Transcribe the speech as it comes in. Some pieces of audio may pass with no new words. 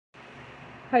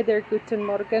Hi there, guten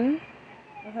Morgen.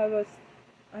 I have a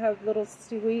little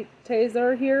sweet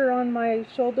taser here on my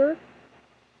shoulder.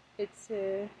 It's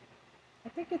I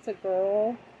think it's a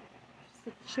girl.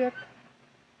 She's a chick.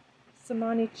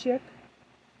 Samani chick.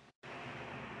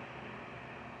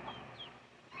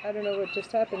 I don't know what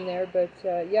just happened there, but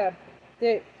yeah,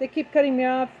 they keep cutting me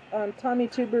off. Tommy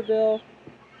Tuberville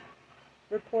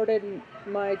reported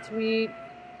my tweet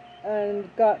and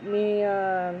got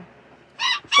my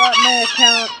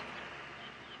account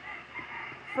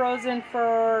frozen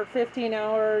for 15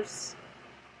 hours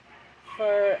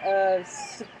for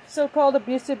so-called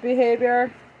abusive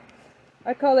behavior.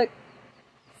 I call it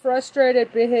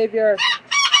frustrated behavior,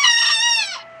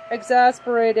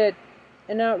 exasperated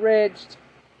and outraged.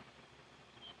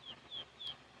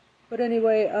 But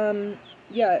anyway,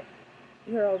 yeah,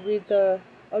 here I'll read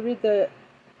the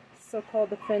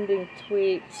so-called offending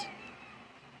tweet.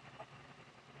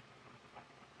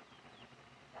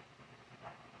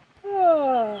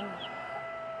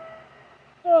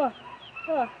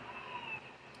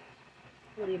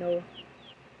 What do you know?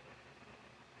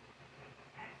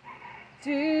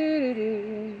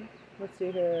 Let's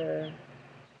see here.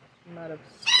 I'm out of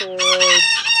storage.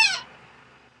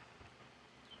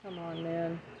 Come on,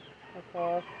 man. Fuck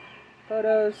off.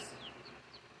 Photos.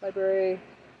 Library.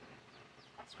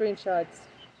 Screenshots.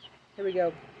 Here we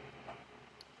go.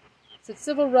 It's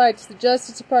civil rights, the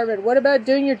Justice Department. What about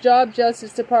doing your job,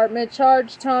 Justice Department?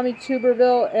 Charge Tommy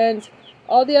Tuberville and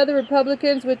all the other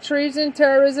Republicans with treason,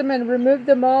 terrorism, and remove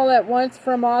them all at once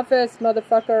from office,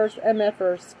 motherfuckers,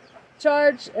 MFers.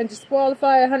 Charge and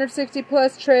disqualify 160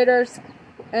 plus traitors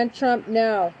and Trump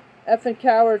now. Effing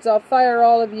cowards, I'll fire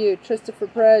all of you. Trista for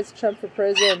Prez, Trump for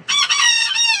prison.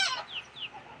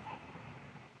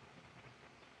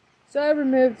 So I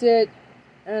removed it,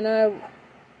 and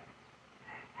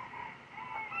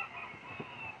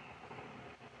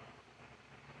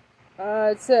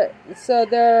so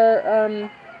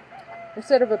they're,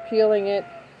 instead of appealing it,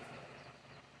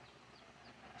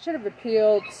 should have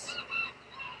appealed.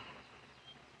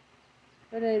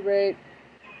 At any rate,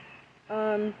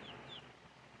 so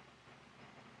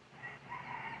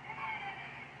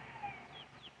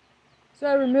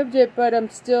I removed it, but I'm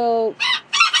still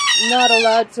not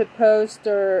allowed to post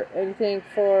or anything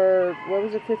for, what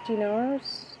was it, 15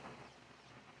 hours?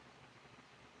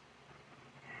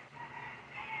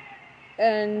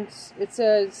 And it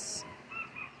says,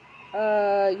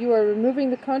 you are removing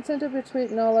the content of your tweet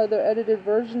and all other edited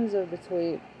versions of the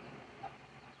tweet.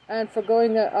 And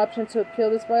foregoing the option to appeal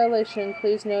this violation,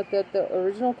 please note that the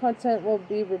original content will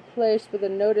be replaced with a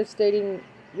notice stating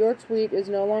your tweet is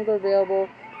no longer available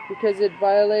because it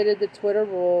violated the Twitter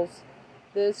rules.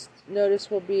 This notice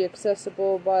will be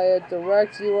accessible via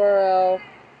direct URL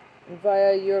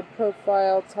via your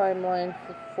profile timeline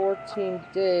for 14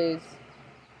 days.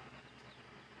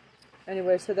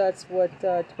 Anyway, so that's what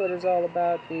Twitter's all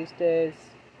about these days.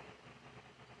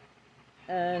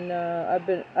 And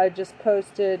I just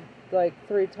posted like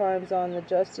 3 times on the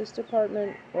Justice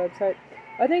Department website.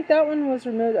 I think that one was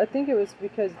removed. I think it was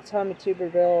because Tommy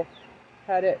Tuberville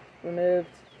had it removed,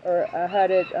 or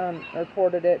had it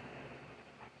reported it,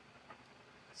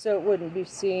 so it wouldn't be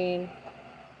seen.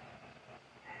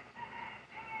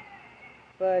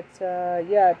 But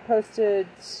yeah, I posted.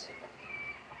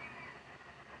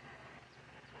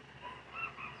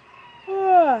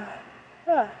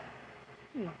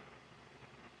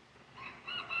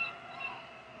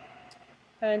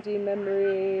 Handy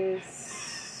memories.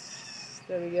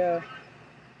 There we go.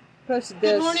 Posted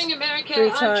this. Good morning, America.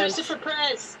 3 I'm times. Christopher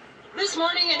Perez. This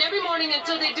morning and every morning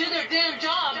until they do their damn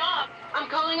job, I'm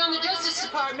calling on the Justice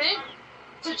Department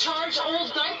to charge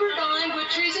old diaper Don with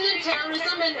treason and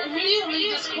terrorism and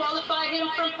immediately disqualify him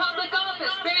from public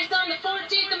office based on the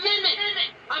 14th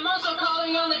Amendment. I'm also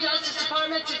calling on the Justice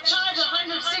Department to charge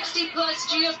 160 plus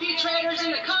GOP traitors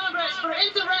in the Congress for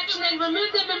insurrection and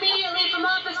remove them immediately from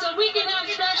office so we can have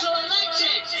special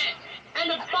elections and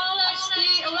abolish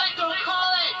the Electoral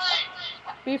College.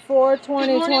 Before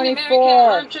 2024. Good morning,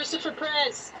 America. I'm Christopher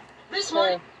Perez. This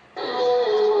morning.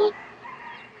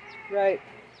 Right.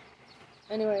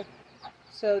 Anyway,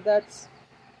 so that's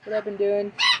what I've been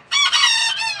doing.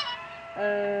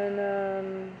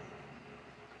 And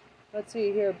let's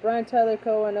see here. Brian Tyler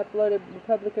Cohen uploaded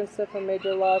Republican stuff on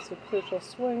major loss of crucial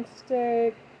swing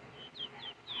state.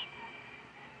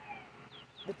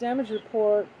 The damage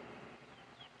report.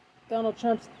 Donald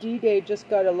Trump's D-Day just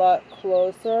got a lot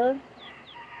closer.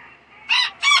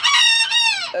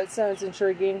 That sounds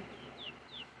intriguing.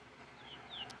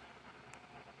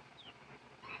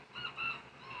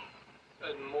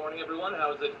 Good morning, everyone.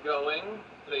 How's it going?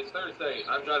 Today's Thursday.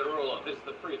 I'm John Derulo. This is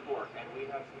the Pre-Fork, and we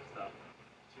have some stuff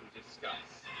to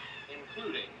discuss,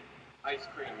 including ice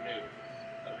cream news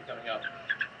that'll be coming up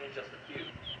in just a few.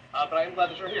 But I am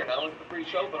glad that you're here, not only for the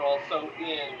pre-show, but also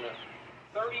in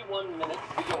 31 minutes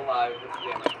we go live with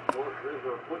Fort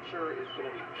River Butcher is going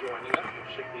to be joining us.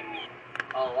 It should be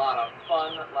a lot of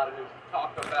fun, a lot of news to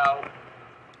talk about.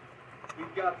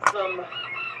 We've got some...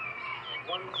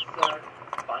 One sec.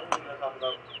 Finally going to talk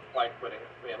about quiet quitting.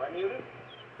 Wait, am I muted?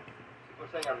 People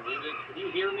are saying I'm muted. Can you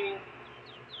hear me?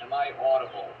 Am I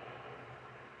audible?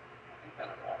 I think that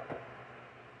I'm audible.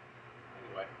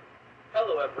 Anyway.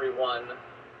 Hello, everyone.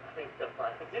 I think that's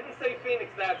fine. I didn't say Phoenix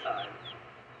that time.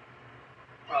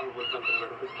 Probably something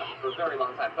that was coming for a very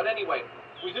long time. But anyway,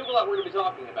 we do have a lot we're going to be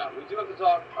talking about. We do have to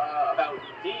talk about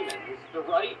demons. The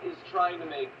right is trying to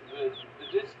make the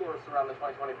discourse around the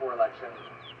 2024 election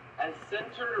as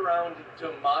centered around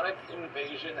demonic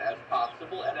invasion as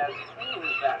possible, and as cool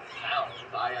as that sounds,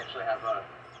 I actually have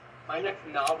my next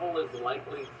novel is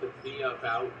likely to be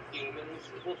about demons.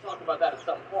 We'll talk about that at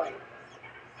some point.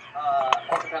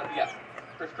 Yes,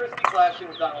 Chris Christie clashing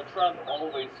with Donald Trump,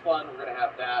 always fun, we're going to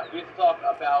have that. We have to talk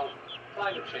about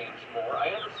climate change more. I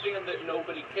understand that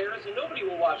nobody cares and nobody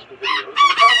will watch the videos, and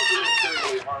it probably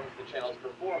materially harms the channel's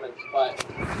performance, but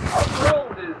our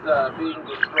world is being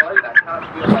destroyed. I kind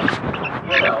of feel like,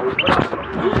 we're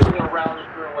moving around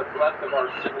through what's left of our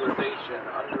civilization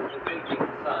under the baking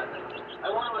sun.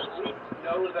 I want to at least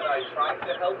know that I tried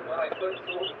to help when I could, so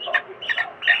we'll be talking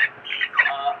about that.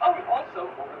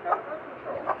 Also, over-the-counter birth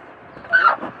control.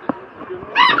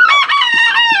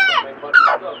 Make much of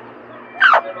stuff.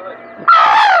 By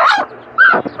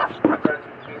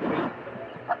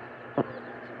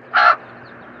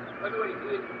the way,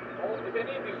 if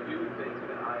any of you do think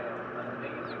that I am an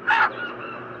amazing,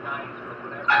 nice, or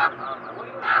whatever, I want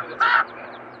you to know that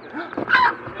because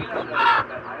you may not know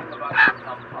that I am about to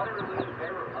become utterly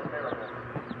unbearable.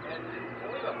 And it's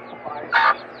only about 5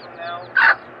 weeks from now,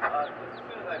 as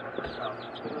soon as I become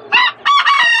pursuit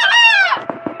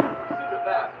of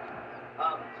that.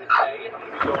 Today, I'm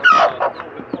going to be going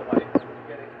with my wife,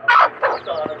 getting a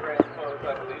sonogram photos, I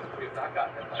believe. We have not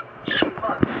gotten in like 8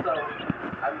 months, so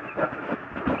I'm definitely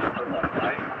for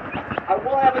that. I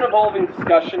will have an evolving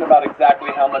discussion about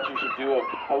exactly how much you should do of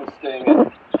posting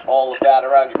and all of that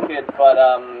around your kids, but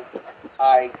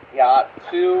I got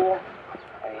to.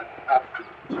 I have to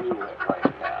do it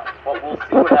right now. But we'll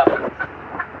see what happens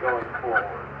going forward.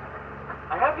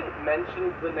 I haven't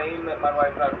mentioned the name that my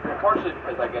wife and I were doing, partially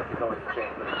because I guess it's always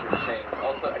changed, but it's been changed.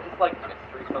 Also, I just like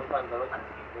mystery sometimes. I like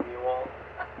teasing you all.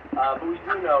 But we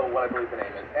do know what I believe the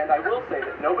name is. And I will say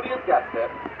that nobody has guessed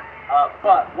it,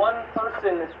 but one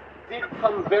person did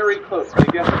come very close. They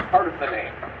guessed part of the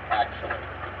name, actually.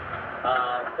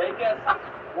 They guessed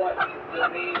what the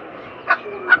name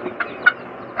should be.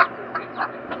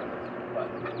 But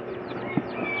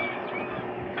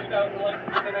 2000 likes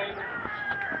the name.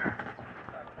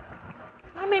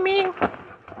 Hi, Mimi.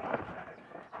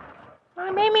 Hi,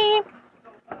 Mimi.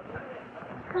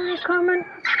 Hi, Carmen.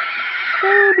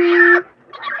 Baby.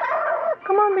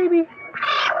 Come on, baby.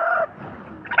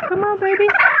 Come on, baby.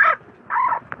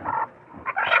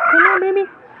 Come on, baby.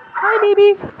 Hi, baby.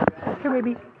 Here,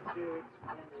 baby.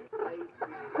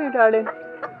 Here, darling.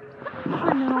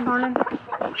 Hi, little darling.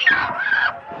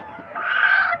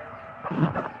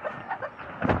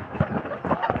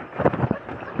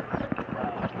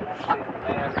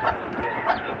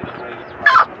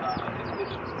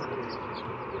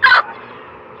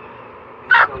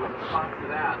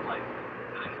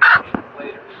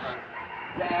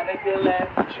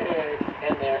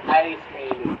 And their ice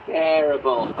cream is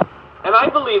terrible. And I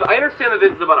understand that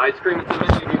this is about ice cream, and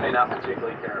many of you may not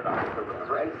particularly care about it.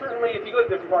 And certainly, if you go to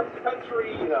different parts of the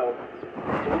country,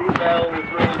 Tuberville is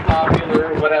really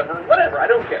popular, whatever, I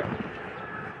don't care.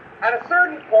 At a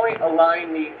certain point, a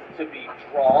line needs to be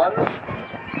drawn,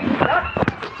 not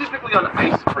specifically on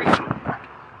ice cream,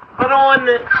 but on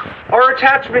our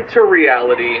attachment to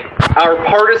reality, our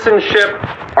partisanship,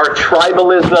 our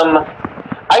tribalism.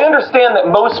 I understand that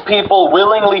most people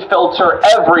willingly filter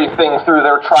everything through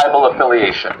their tribal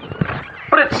affiliation.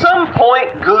 But at some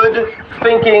point, good,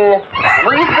 thinking,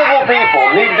 reasonable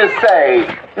people need to say,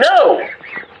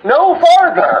 no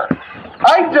farther.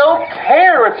 I don't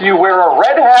care if you wear a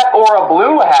red hat or a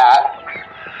blue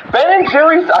hat. Ben &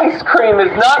 Jerry's ice cream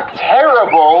is not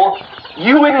terrible,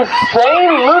 you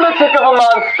insane lunatic of a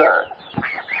monster.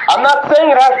 I'm not saying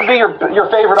it has to be your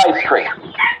favorite ice cream.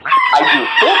 I do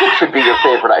think it should be your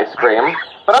favorite ice cream,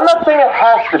 But I'm not saying it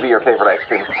has to be your favorite ice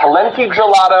cream. Talenti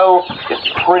Gelato is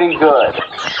pretty good,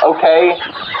 okay?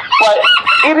 But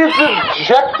it is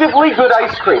objectively good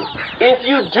ice cream. If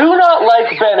you do not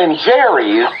like Ben &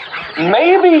 Jerry's,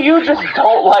 maybe you just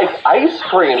don't like ice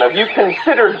cream. Have you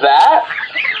considered that?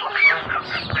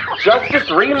 Justice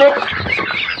Remix,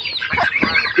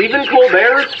 Stephen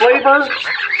Colbert's flavor,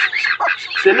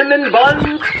 cinnamon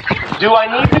buns. Do I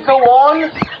need to go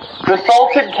on? The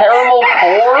salted caramel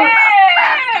core.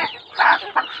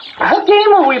 What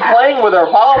game are we playing with our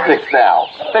politics now?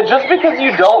 That just because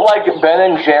you don't like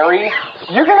Ben & Jerry,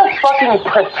 you're gonna fucking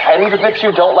pretend that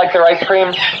you don't like their ice cream?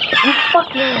 You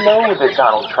fucking know that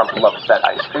Donald Trump loves that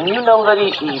ice cream. You know that he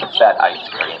eats that ice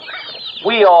cream.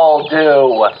 We all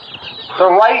do. The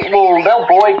right they'll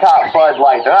boycott Bud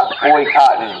Light. They're not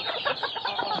boycotting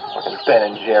fucking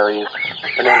Ben & Jerry's.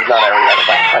 The name's not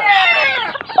everybody.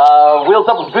 Wheels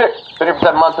Up with Vic. Been here for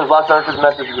 7 months since last Thursday's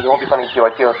message. It won't be funny to you.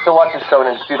 I still watch the show and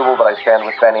indisputable, but I stand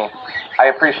with Benny. I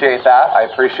appreciate that. I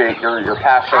appreciate your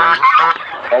passion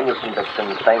and your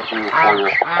convictions. Thank you for your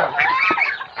support.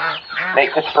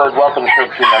 Nate Pittsburgh, welcome to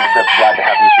Church membership. Glad to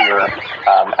have you here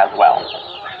as well.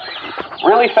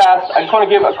 Really fast, I just want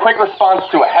to give a quick response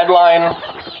to a headline.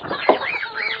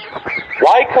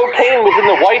 Why cocaine was in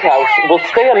the White House will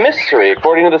stay a mystery,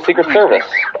 according to the Secret Service.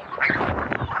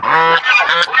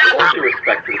 With all due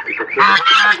respect to the Secret Service,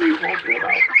 what are you talking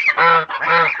about?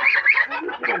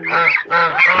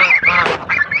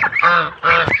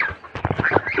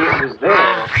 It was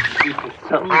there because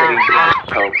somebody got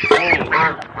cocaine.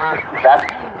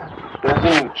 There's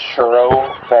a new churro,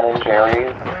 Ben &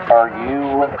 Jerry's. Are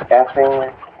you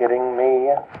effing kidding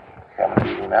me? I'm going to be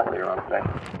eating that later on today.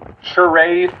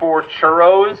 Churray for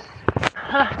churros.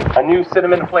 A new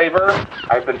cinnamon flavor.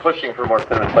 I've been pushing for more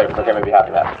cinnamon flavors. Okay, maybe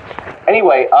happy that.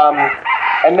 Anyway,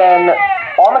 and then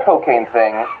on the cocaine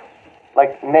thing,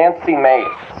 like Nancy Mace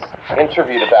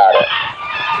interviewed about it.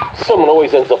 Someone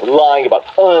always ends up lying about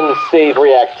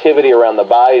unsavory activity around the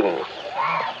Bidens.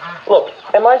 Look,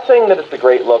 am I saying that it's a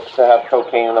great look to have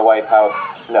cocaine in the White House?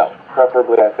 No.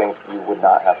 Preferably, I think you would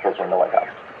not have cocaine in the White House.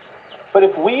 But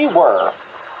if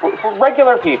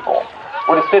regular people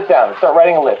were to sit down and start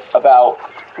writing a list about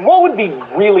what would be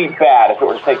really bad if it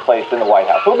were to take place in the White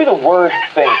House, what would be the worst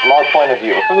thing from our point of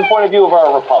view, from the point of view of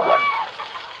our republic,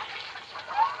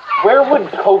 where would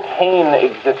cocaine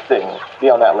existing be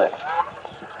on that list?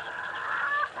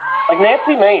 Like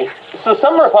Nancy Mace. So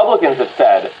some Republicans have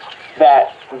said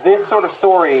that this sort of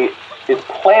story is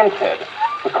planted.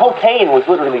 The cocaine was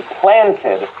literally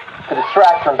planted to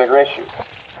distract from bigger issues.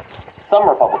 Some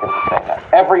Republicans are saying that.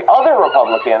 Every other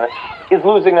Republican is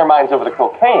losing their minds over the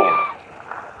cocaine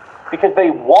because they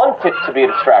want it to be a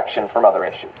distraction from other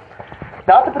issues.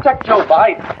 Not to protect Joe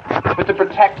Biden, but to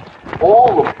protect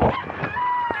all of them.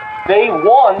 They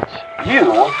want you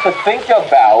to think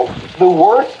about the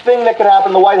worst thing that could happen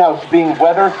in the White House being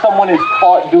whether someone is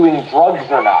caught doing drugs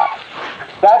or not.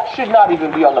 That should not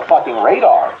even be on the fucking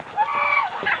radar.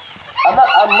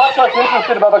 I'm much less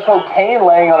interested about the cocaine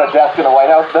laying on a desk in the White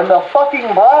House than the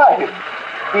fucking bribes.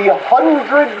 The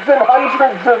hundreds and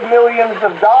hundreds of millions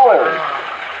of dollars.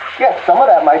 Yes, some of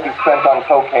that might be spent on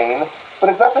cocaine, but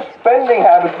it's not the spending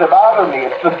habits that bother me,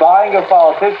 it's the buying of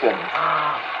politicians.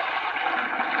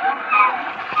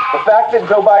 The fact that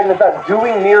Joe Biden is not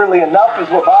doing nearly enough is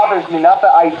what bothers me, not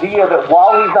the idea that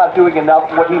while he's not doing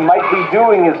enough, what he might be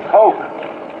doing is coke.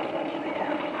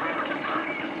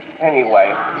 Anyway,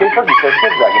 Jay Fergie says,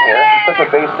 Kid Dragon here. He's such a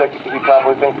basic, he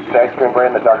probably thinks it's the ice cream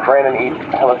brand that Dark Brandon eats.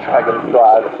 Hello, Dragon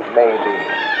Squad. Maybe.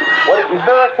 Is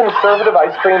there a conservative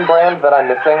ice cream brand that I'm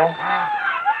missing?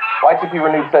 YTP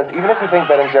Renewed says, even if you think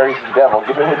Ben & Jerry's is the devil,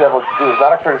 giving the devil its due is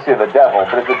not a courtesy of the devil,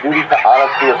 but it's a duty to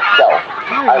honesty of self.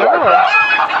 I like that.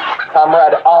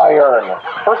 Comrade Iron.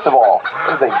 First of all,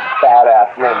 this is a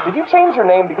badass name. Did you change your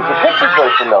name because the picture's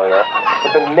very familiar,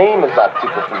 but the name is not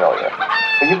super familiar?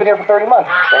 But you've been here for 30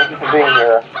 months. Thank you for being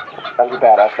here. That's a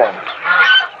badass name.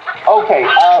 Okay,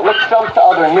 let's jump to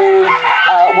other news.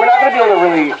 We're not going to be able to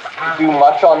really do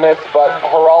much on this, but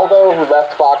Geraldo, who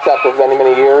left Fox after many,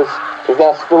 many years, is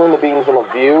now spilling the beans on The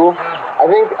View. I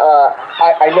think,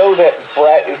 I know that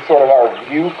Brett is sort of our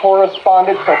View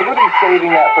correspondent, so I think we'll be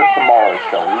saving that for tomorrow's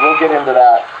show. We will get into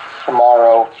that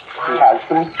tomorrow. He has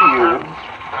some feuds.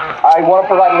 I want to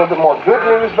provide a little bit more good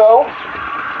news, though.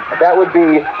 That would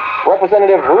be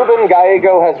Representative Ruben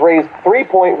Gallego has raised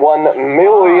 $3.1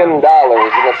 million in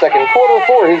the second quarter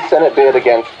for his Senate bid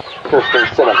against Kirsten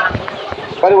Sinema.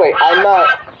 By the way, I'm not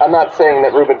I'm not saying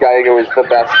that Ruben Gallego is the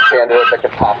best candidate that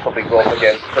could possibly go up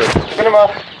against Kirsten Sinema.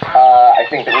 I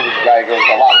think that Ruben Gallego is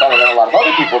a lot better than a lot of other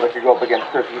people that could go up against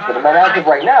Kirsten Sinema, and as of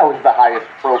right now is the highest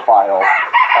profile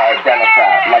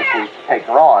Democrat likely to take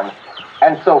her on.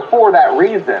 And so for that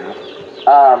reason,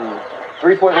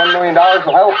 $3.1 million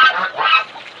will help.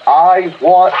 I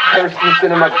want Kirsten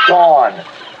Sinema gone.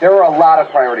 There are a lot of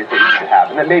priorities that we should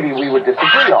have, and that maybe we would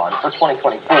disagree on for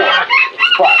 2024.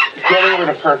 But getting rid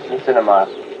of Kirsten Sinema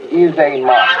is a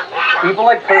must. People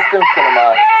like Kirsten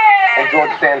Sinema and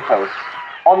George Santos,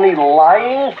 on the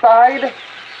lying side,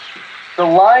 the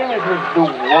lying is the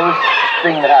worst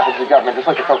thing that happens to government, just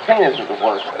like the cocaine isn't the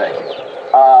worst thing.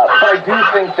 But I do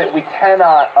think that we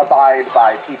cannot abide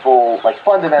by people like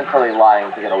fundamentally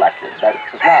lying to get elected. That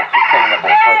is not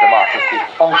sustainable for a democracy to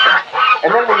function.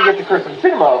 And then when you get to Kirsten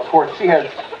Sinema, of course, she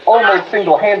has almost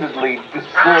single-handedly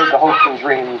destroyed the hopes and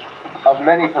dreams of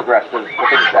many progressives for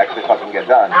things to actually fucking get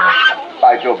done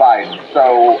by Joe Biden.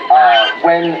 So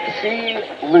when she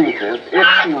loses, if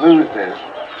she loses,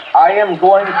 I am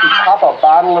going to pop a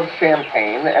bottle of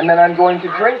champagne, and then I'm going to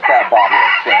drink that bottle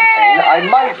of champagne. I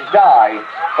might die,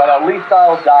 but at least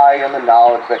I'll die in the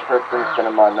knowledge that Kirsten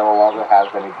Sinema no longer has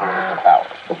any political power.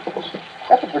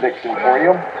 That's a prediction for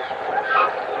you.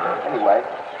 Anyway,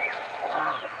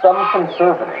 some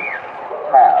conservatives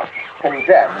have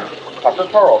condemned Tucker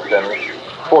Carlson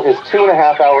for his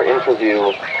 2.5-hour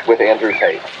interview with Andrew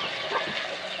Tate.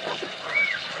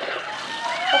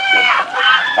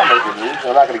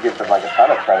 I'm not going to give them like a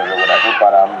ton of credit or whatever,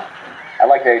 but I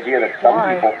like the idea that some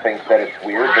people think that it's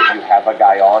weird that you have a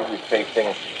guy on who's facing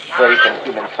rape and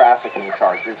human trafficking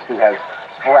charges, who has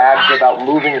bragged about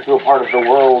moving to a part of the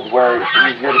world where it's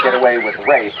easier to get away with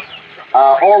rape,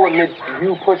 all amidst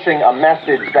you pushing a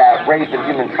message that rape and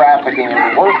human trafficking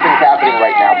are the worst things happening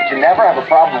right now, but you never have a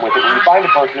problem with it when you find a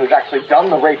person who's actually done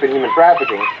the rape and human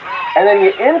trafficking, and then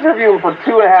you interview him for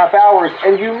 2.5 hours,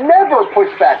 and you never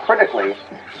push back critically.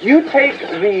 You take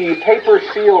the paper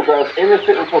shield of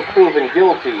innocent until proven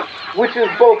guilty, which is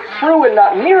both true and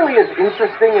not nearly as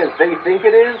interesting as they think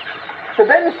it is, to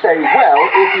then say, well,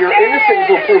 if you're innocent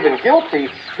until proven guilty,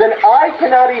 then I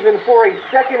cannot even for a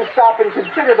second stop and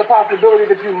consider the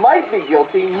possibility that you might be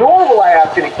guilty, nor will I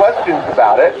ask any questions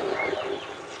about it.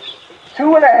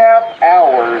 2.5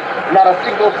 hours, not a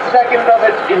single second of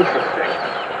it interesting.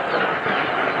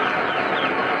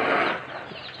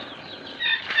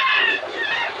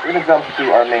 We're going to jump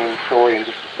to our main story in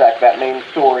just a sec. That main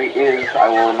story is, I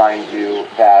will remind you,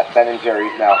 that Ben &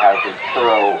 Jerry's now has a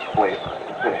churro flavor.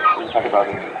 We'll talk about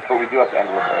it, but we do have to end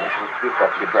with it. We do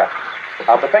have to get dressed.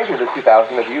 But thank you to the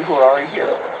 2,000 of you who are already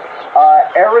here.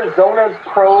 Arizona's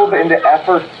probe into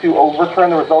efforts to overturn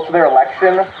the results of their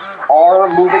election are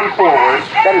moving forward.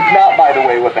 That is not, by the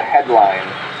way, what the headline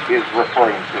is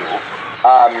referring to.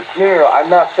 No, I'm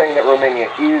not saying that Romania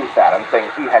is that. I'm saying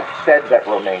he had said that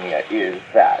Romania is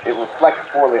that. It reflects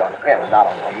poorly on him, not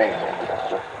on Romania.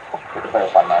 Just to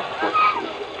clarify my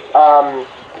position.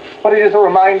 But it is a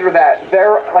reminder that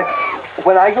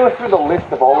when I go through the list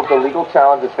of all of the legal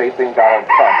challenges facing Donald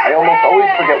Trump, I almost always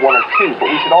forget one or two, but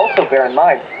we should also bear in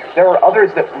mind there are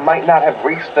others that might not have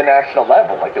reached the national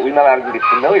level, like that we might not even be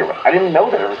familiar with. I didn't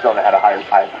know that Arizona had a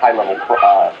high-level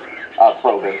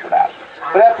probe into that.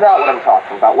 But that's not what I'm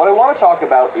talking about. What I want to talk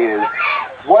about is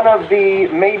one of the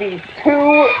maybe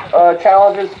two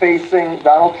challenges facing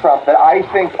Donald Trump that I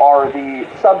think are the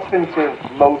substantive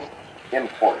most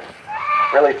important.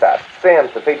 Really fast. Sam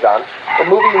says, hey John, what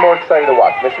movie are you more excited to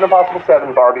watch? Mission Impossible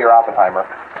 7, Barbie, or Oppenheimer?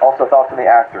 Also, thoughts on the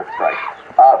actors' strike.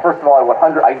 First of all, I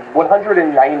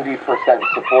 190%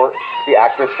 support the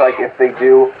actors' strike if they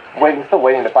do. Still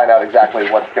waiting to find out exactly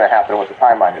what's going to happen, what the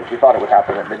timeline is. We thought it would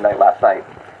happen at midnight last night.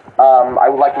 I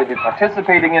would likely be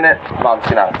participating in it. I'm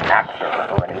obviously not an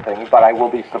actor or anything, but I will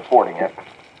be supporting it.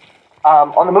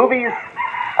 On the movies,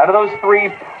 out of those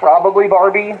three, probably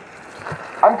Barbie.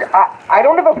 I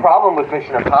don't have a problem with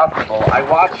Mission Impossible. I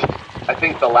watched, I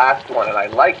think, the last one, and I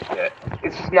liked it.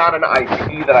 It's just not an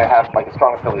IP that I have, like, a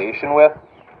strong affiliation with.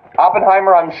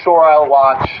 Oppenheimer, I'm sure I'll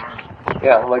watch.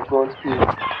 Yeah, like Florence Pugh.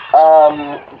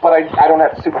 But I don't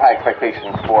have super high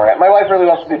expectations for it. My wife really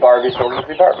wants to see Barbie, so we're going to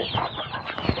see Barbie.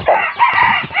 Fun.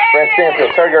 Grant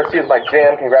Stanfield, Terry Garcia is my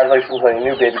jam. Congratulations on your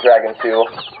new Baby Dragon 2.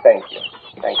 Thank you.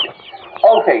 Thank you.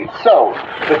 Okay, so,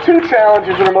 the two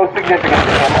challenges that are most significant to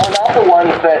him are not the ones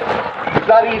that, it's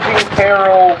not E.G.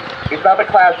 Carroll, it's not the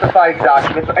classified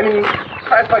documents. I mean,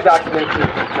 classified documents is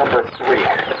number 3.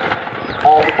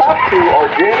 The top two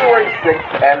are January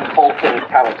 6th and Fulton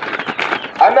County.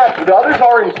 The others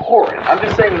are important. I'm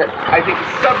just saying that I think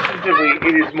substantively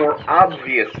it is more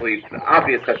obvious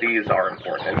that these are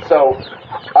important. And so,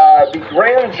 the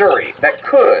grand jury that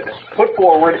could put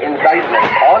forward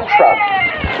indictments on Trump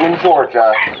in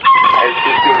Georgia is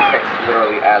being fixed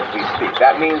literally as we speak.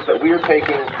 That means that we are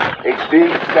taking a big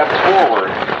step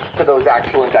forward to those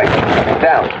actual indictments coming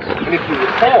down. And if you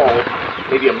recall,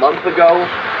 maybe a month ago,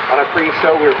 on a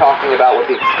pre-show, we were talking about what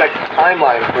the expected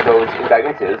timeline for those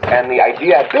indictments is, and the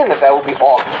idea had been that would be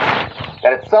August.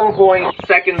 That at some point,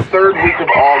 second, third week of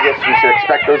August, we should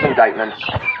expect those indictments.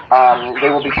 They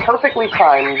will be perfectly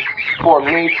timed for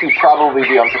me to probably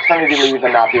be on paternity leave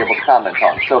and not be able to comment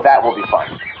on, so that will be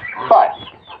fun. But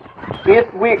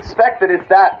if we expect that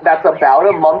that's about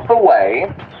a month away,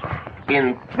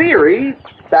 in theory,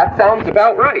 that sounds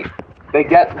about right. They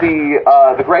get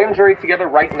the grand jury together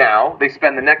right now. They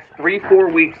spend the next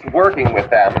 3-4 weeks working with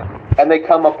them, and they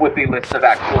come up with the list of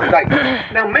actual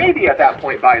indictments. Now, maybe at that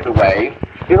point, by the way,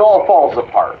 it all falls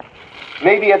apart.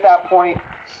 Maybe at that point,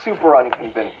 super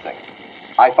unconvincing.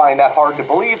 I find that hard to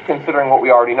believe, considering what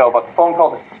we already know about the phone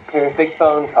call, the perfect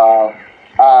phone call,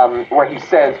 where he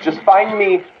says, just find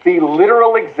me the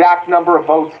literal exact number of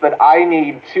votes that I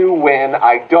need to win.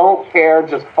 I don't care,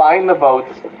 just find the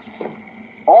votes.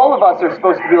 All of us are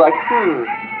supposed to be like,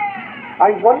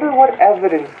 I wonder what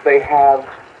evidence they have.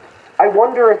 I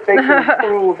wonder if they can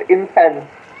prove intent,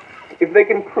 if they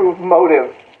can prove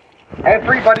motive.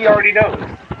 Everybody already knows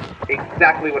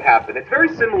exactly what happened. It's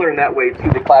very similar in that way to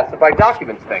the classified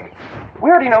documents thing. We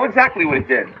already know exactly what he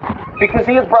did, because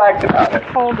he has bragged about it.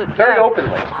 Very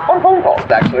openly. On phone calls,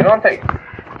 actually, and on tape.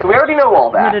 So we already know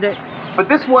all that. But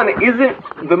this one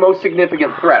isn't the most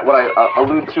significant threat, what I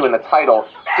allude to in the title,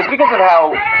 just because of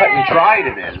how cut and dried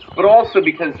it is, but also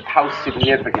because how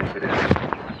significant it is.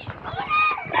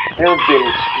 There have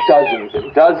been dozens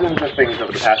and dozens of things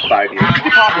over the past 5 years to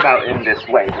talk about in this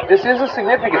way. But this is a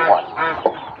significant one.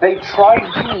 They tried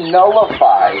to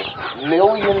nullify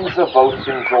millions of votes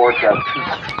in Georgia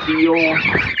to steal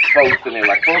votes in the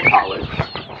Electoral College,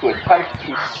 to attempt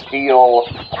to steal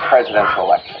a presidential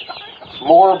election.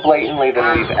 More blatantly than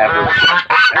we've ever seen.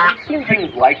 And we've seen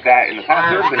things like that in the past.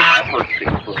 There have been efforts to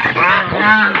influence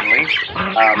certainly.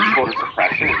 Voter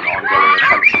suppression is an ongoing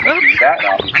attempt to do that.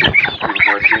 Obviously, the Supreme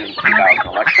Court did in the 2000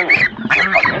 election was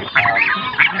repugnant.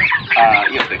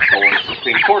 They stole the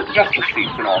Supreme Court justice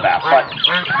seats and all that. But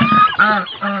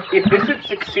if this had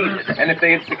succeeded, and if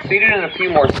they had succeeded in a few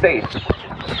more states,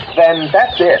 then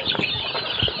that's it.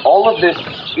 All of this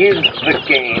is the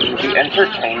game, the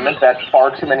entertainment that far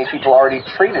too many people already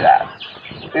treat it as.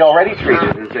 They already treat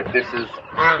it as if this is,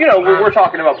 we're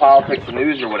talking about politics and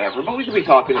news or whatever, but we could be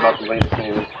talking about the latest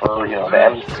news for, the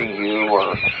MCU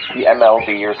or the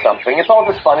MLB or something. It's all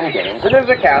just fun and games, and there's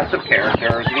a cast of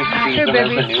characters, and each season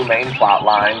there's a new main plot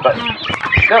line, but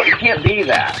no, it can't be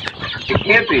that. It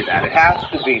can't be that. It has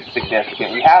to be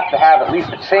significant. We have to have at least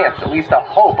a chance, at least a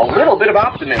hope, a little bit of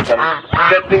optimism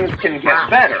that things can get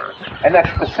better, and that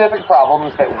specific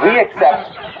problems that we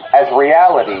accept as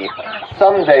reality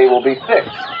someday will be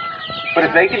fixed. But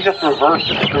if they can just reverse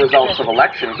the results of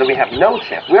elections, then we have no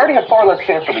chance. We already have far less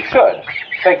chance than we should,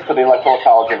 thanks to the Electoral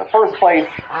College in the first place,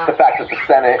 the fact that the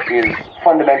Senate is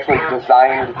fundamentally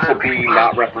designed to be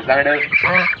not representative.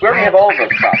 We already have all of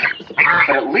those problems.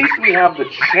 But at least we have the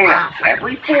chance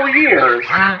every 4 years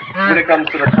when it comes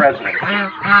to the presidency.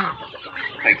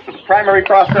 Thanks to the primary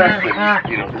process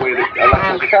and, the way that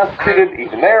elections are constituted,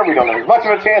 even there, we don't have as much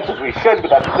of a chance as we should, but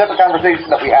that's a different conversation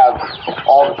that we have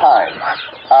all the time.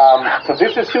 So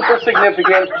this is super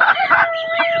significant.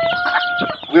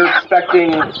 We're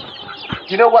expecting,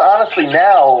 honestly,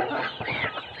 now,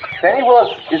 Fannie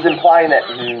Willis is implying that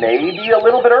maybe a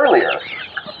little bit earlier,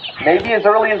 maybe as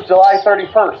early as July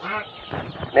 31st,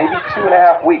 maybe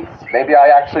 2.5 weeks. Maybe I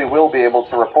actually will be able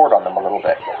to report on them a little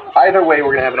bit. Either way,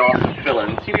 we're going to have an awesome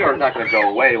fill-in. TBR is not going to go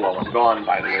away while I'm gone,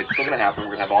 by the way. It's still going to happen.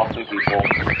 We're going to have awesome people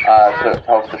to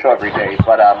host the show every day.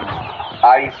 But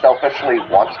I selfishly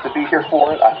want to be here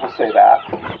for it. I will say that.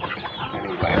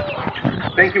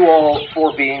 Anyway, thank you all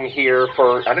for being here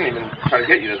I didn't even try to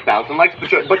get you to 1,000 likes,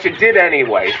 but you did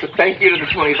anyway. So thank you to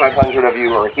the 2,500 of you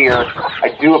who are here.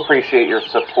 I do appreciate your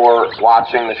support,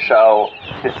 watching the show,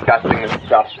 discussing this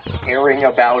stuff, caring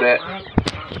about it.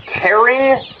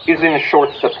 Caring is in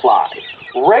short supply.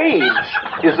 Rage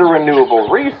is a renewable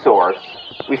resource.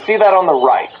 We see that on the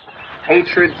right.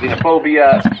 Hatred,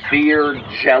 xenophobia, fear,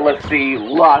 jealousy,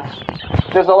 lust.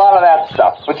 There's a lot of that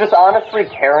stuff. But just honestly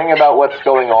caring about what's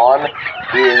going on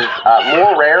is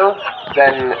more rare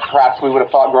than perhaps we would have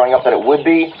thought growing up that it would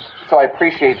be. So I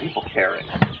appreciate people caring.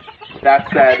 That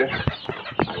said,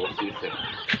 I will see you soon.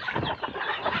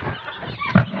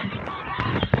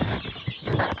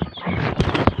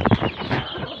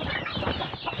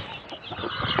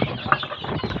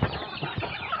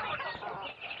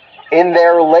 In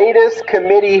their latest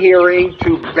committee hearing,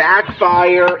 to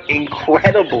backfire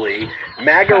incredibly,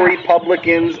 MAGA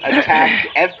Republicans attacked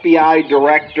FBI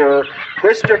Director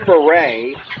Christopher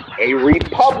Wray, a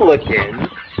Republican,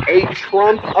 a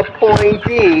Trump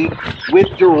appointee, with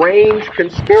deranged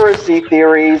conspiracy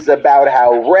theories about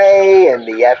how Wray and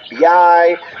the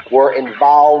FBI were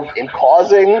involved in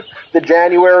causing the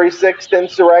January 6th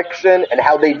insurrection and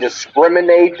how they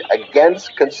discriminate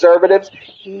against conservatives.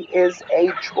 He is a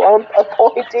Trump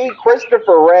appointee.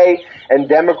 Christopher Wray and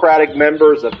Democratic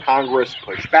members of Congress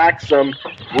push back. Some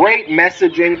great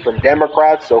messaging from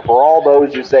Democrats. So for all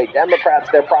those who say Democrats,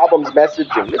 their problems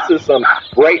messaging, this is some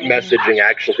great messaging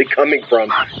actually coming from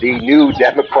the new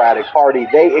Democratic Party.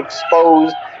 They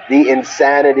exposed the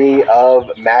insanity of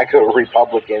MAGA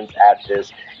Republicans at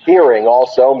this hearing.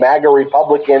 Also, MAGA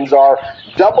Republicans are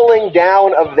doubling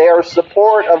down of their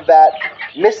support of that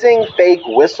missing fake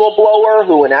whistleblower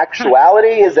who in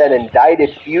actuality is an indicted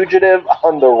fugitive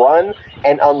on the run,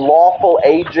 an unlawful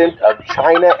agent of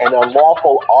China, an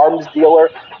unlawful arms dealer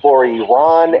for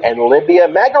Iran and Libya.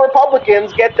 MAGA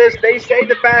Republicans, get this, they say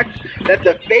the fact that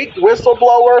the fake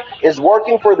whistleblower is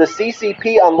working for the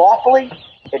CCP unlawfully,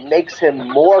 it makes him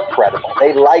more credible.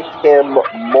 They like him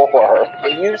more.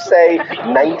 When you say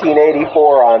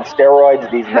 1984 on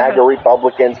steroids, these MAGA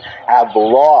Republicans have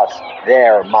lost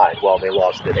their mind. Well, they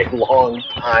lost it a long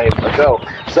time ago.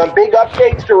 Some big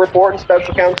updates to report in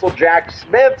Special Counsel Jack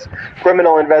Smith's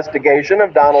criminal investigation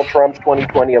of Donald Trump's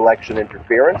 2020 election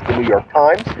interference. The New York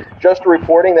Times just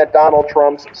reporting that Donald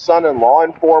Trump's son-in-law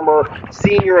and former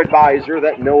senior advisor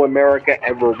that no America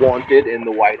ever wanted in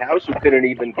the White House, who couldn't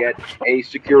even get a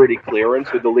security clearance,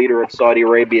 who the leader of Saudi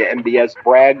Arabia, MBS,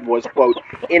 bragged was, quote,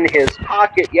 in his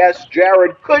pocket. Yes,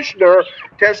 Jared Kushner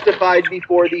testified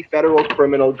before the federal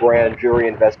criminal grand jury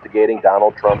investigating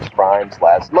Donald Trump's crimes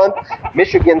last month.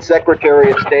 Michigan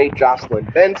Secretary of State Jocelyn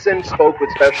Benson spoke with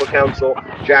Special Counsel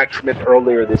Jack Smith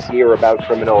earlier this year about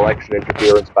criminal election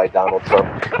interference by Donald Trump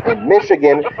in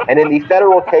Michigan. And in the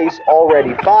federal case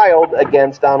already filed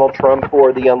against Donald Trump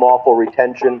for the unlawful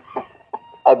retention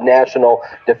of national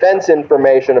defense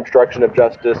information, obstruction of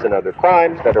justice, and other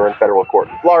crimes that are in federal court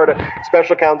in Florida,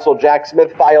 Special Counsel Jack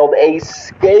Smith filed a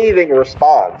scathing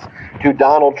response to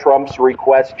Donald Trump's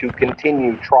request to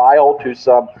continue trial to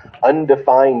some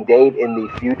undefined date in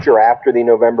the future after the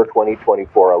November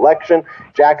 2024 election.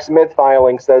 Jack Smith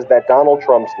filing says that Donald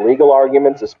Trump's legal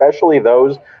arguments, especially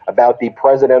those about the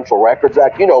Presidential Records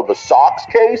Act, you know, the Sox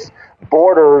case,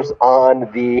 borders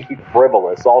on the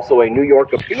frivolous. Also, a New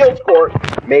York appeals court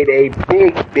made a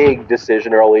big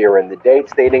decision earlier in the date,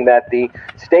 stating that the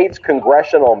state's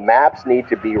congressional maps need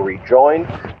to be redrawn,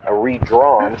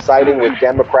 siding with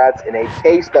Democrats in a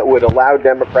case that would allow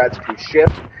Democrats to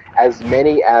shift as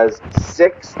many as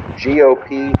 6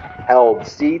 GOP-held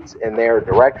seats in their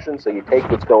direction. So you take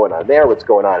what's going on there, what's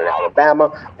going on in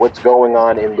Alabama, what's going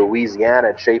on in Louisiana.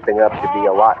 It's shaping up to be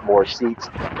a lot more seats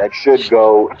that should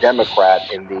go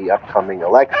Democrat in the upcoming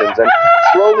elections. And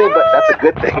slowly, but that's a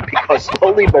good thing, because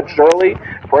slowly but surely,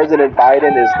 President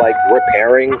Biden is like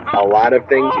repairing a lot of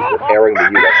things. He's repairing the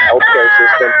U.S. healthcare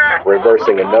system,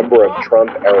 reversing a number of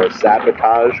Trump-era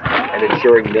sabotage, and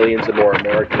ensuring millions of more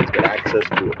Americans get access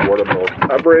to affordable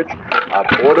coverage.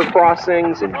 Border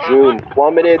crossings in June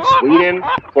plummeted. Sweden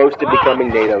close to becoming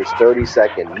NATO's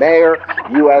 32nd member.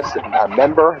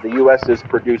 The U.S. is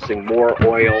producing more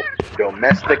oil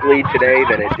domestically today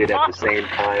than it did at the same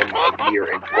time of year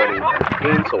in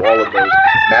 2019. So all of those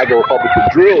MAGA Republican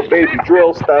drill, baby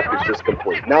drill stuff is just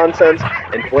complete nonsense.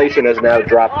 Inflation has now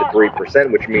dropped to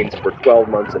 3%, which means for 12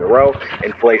 months in a row,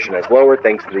 inflation has lowered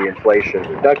thanks to the Inflation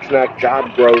Reduction Act.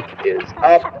 Job growth is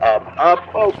up,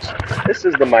 folks. This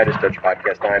is the Meidastouch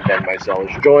podcast. I'm Ben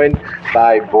Meiselas, joined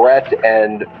by Brett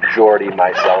and Jordy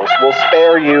Meiselas. We'll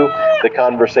spare you the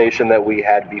conversation that we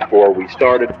had before we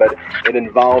started, but it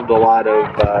involved a lot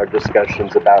of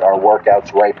discussions about our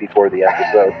workouts right before the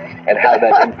episode and how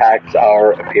that impacts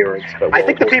our appearance. But I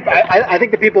think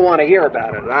the people want to hear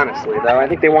about it, honestly, though. I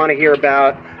think they want to hear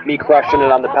about me crushing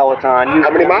it on the Peloton. How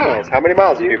many miles? How many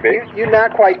miles have you been? You're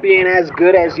not quite being as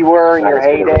good as you were in your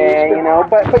heyday, you know,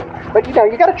 but you know,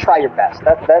 you got to try your best.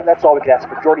 That's all we can ask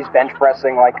for. Jordy's bench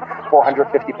pressing like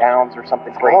 450 pounds or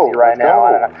something crazy right now.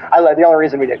 I don't know. The only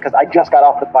reason we did, because I just got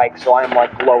off the bike, so I'm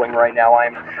like glowing right now.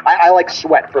 I like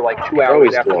sweat for like 2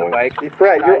 hours after the bike.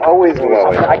 Brett, you're always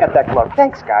glowing. I got that glow.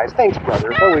 Thanks, guys. Thanks,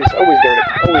 brothers. Always there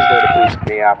to boost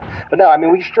me up. But no, I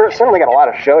mean, we certainly got a lot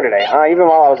of show today, huh? Even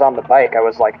while I was on the bike, I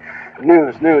was like,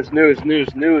 news.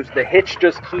 The hits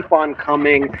just keep on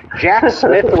coming. Jack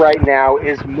Smith right now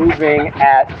is moving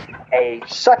at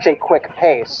such a quick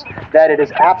pace that it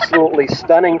is absolutely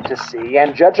stunning to see.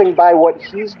 And judging by what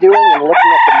he's doing and looking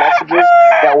at the messages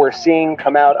that we're seeing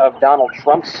come out of Donald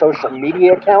Trump's social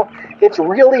media account, it's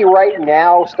really right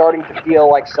now starting to feel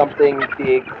like something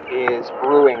big is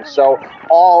brewing. So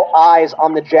all eyes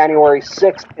on the January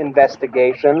 6th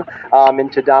investigation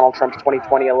into Donald Trump's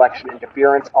 2020 election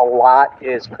interference. A lot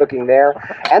is cooking there.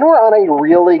 And we're on a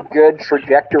really good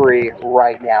trajectory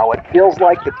right now. It feels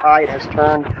like the tide has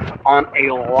turned on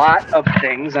a lot of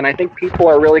things, and I think people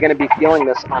are really going to be feeling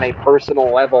this on a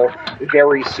personal level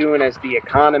very soon as the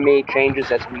economy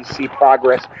changes, as we see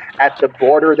progress at the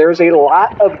border. There's a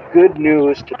lot of good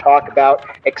news to talk about.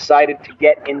 Excited to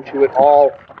get into it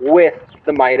all with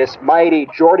the Midas Mighty.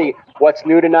 Jordy, what's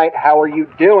new tonight? How are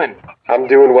you doing? I'm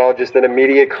doing well. Just an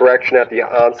immediate correction at the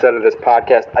onset of this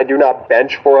podcast. I do not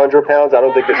bench 400 pounds. I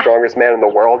don't think the strongest man in the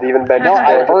world even benches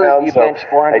 400 pounds. You bench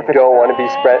 400 I don't want to be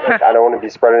I don't want to be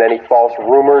spreading any false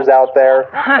rumors out there.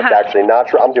 It's actually not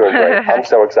true. I'm doing great. I'm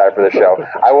so excited for the show.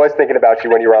 I was thinking about you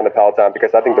when you were on the Peloton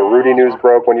because I think the Rudy news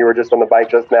broke when you were just on the bike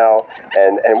just now,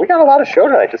 and we got a lot of show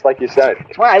tonight, just like you said.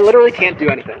 Well, I literally can't do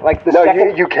anything. Like the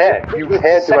second you can't. You can't do anything.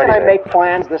 The second I make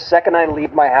plans, the second I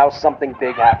leave my house, something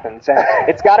big happens. And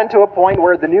it's gotten to a point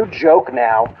where the new joke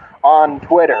now on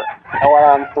Twitter or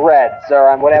on Threads or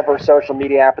on whatever social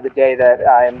media app of the day that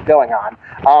I am going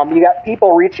on, you got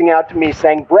people reaching out to me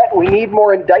saying, Brett, we need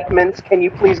more indictments. Can you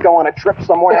please go on a trip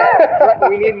somewhere? Brett,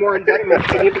 we need more indictments.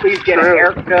 Can you please get a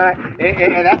haircut?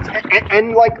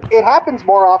 And like, it happens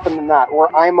more often than not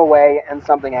where I'm away and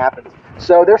something happens.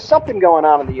 So there's something going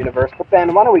on in the universe. But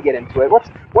Ben, why don't we get into it?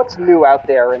 What's new out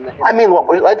there?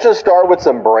 Let's just start with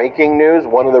some breaking news.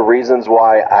 One of the reasons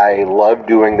why I love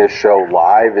doing this show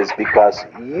live is because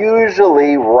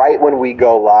usually right when we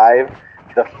go live,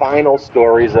 the final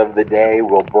stories of the day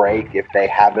will break if they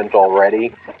haven't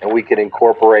already, and we can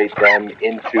incorporate them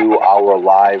into our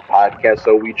live podcast.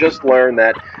 So we just learned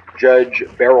that Judge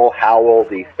Beryl Howell,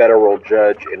 the federal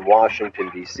judge in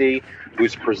Washington, D.C.,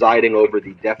 who's presiding over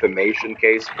the defamation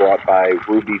case brought by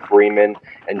Ruby Freeman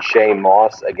and Shay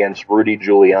Moss against Rudy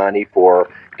Giuliani for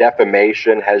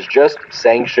defamation, has just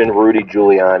sanctioned Rudy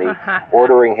Giuliani,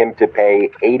 ordering him to pay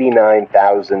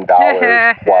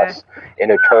 $89,000 plus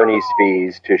in attorney's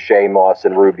fees to Shay Moss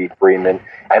and Ruby Freeman,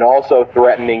 and also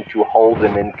threatening to hold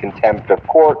him in contempt of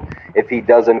court if he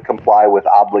doesn't comply with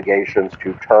obligations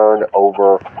to turn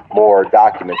over more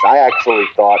documents. I actually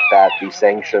thought that the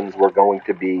sanctions were going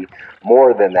to be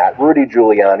more than that. Rudy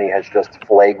Giuliani has just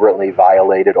flagrantly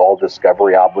violated all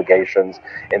discovery obligations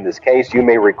in this case. You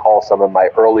may recall some of my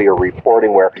earlier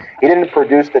reporting where he didn't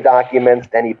produce the documents,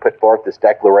 then he put forth this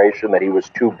declaration that he was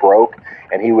too broke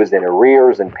and he was in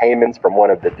arrears and payments from one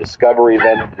of the discovery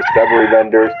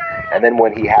vendors, and then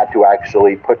when he had to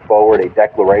actually put forward a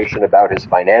declaration about his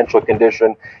financial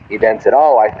condition, he then said,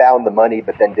 I found the money,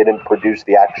 but then didn't produce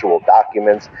the actual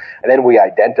documents. And then we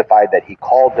identified that he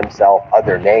called himself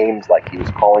other names, like he was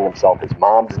calling himself his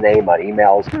mom's name on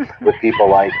emails with people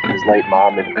like his late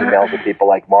mom and emails with people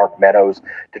like Mark Meadows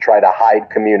to try to hide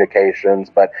communications.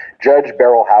 But Judge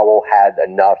Beryl Howell had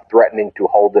enough, threatening to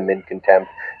hold him in contempt,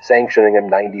 sanctioning him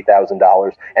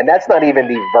 $90,000. And that's not even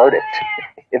the verdict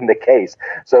in the case.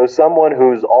 So someone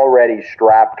who's already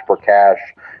strapped for cash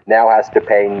now has to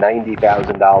pay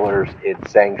 $90,000 in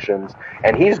sanctions,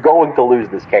 and he's going to lose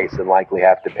this case and likely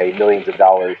have to pay millions of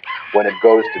dollars when it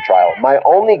goes to trial. My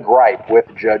only gripe with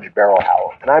Judge Beryl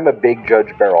Howell, and I'm a big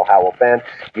Judge Beryl Howell fan,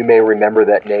 you may remember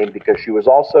that name because she was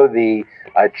also the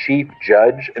chief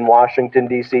judge in Washington,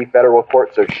 D.C. federal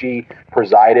court, so she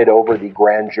presided over the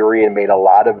grand jury and made a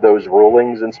lot of those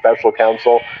rulings in special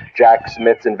counsel Jack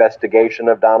Smith's investigation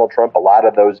of Donald Trump. A lot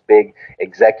of those big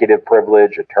executive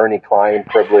privilege, attorney-client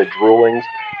privilege rulings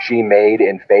she made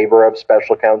in favor of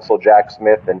special counsel Jack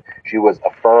Smith, and she was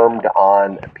affirmed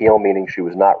on appeal, meaning she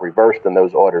was not reversed in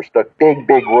those orders. Took big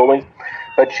rulings,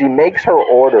 but she makes her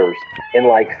orders in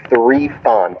like 3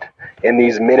 font in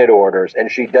these minute orders, and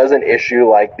she doesn't issue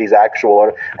like these actual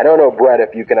orders. I don't know, Brett,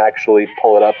 if you can actually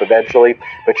pull it up eventually,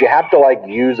 but you have to like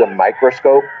use a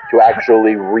microscope to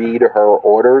actually read her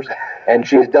orders, and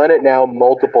she's done it now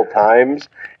multiple times,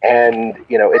 and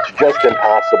it's just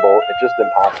impossible. It's just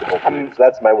impossible. So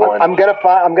that's my one. I'm gonna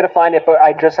find it, but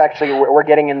I just actually we're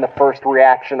getting in the first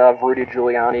reaction of Rudy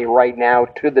Giuliani right now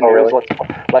to the news. Really?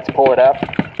 Let's pull it up.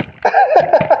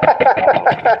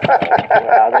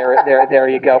 Well, there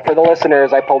you go. For the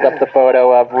listeners, I pulled up the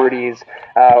photo of Rudy's,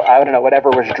 I don't know, whatever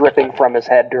was dripping from his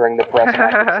head during the press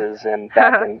conferences, and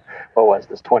back in, what was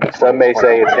this, 2020? Some may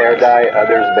say it's hair dye,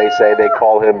 others may say they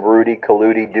call him Rudy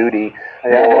Colludi Duty for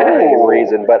a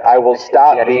reason, but I will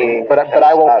stop being... But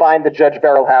I will find the Judge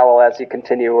Beryl Howell as you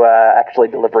continue actually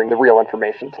delivering the real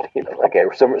information to you. Okay,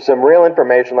 some real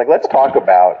information, like let's talk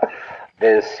about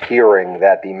this hearing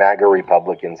that the MAGA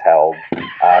Republicans held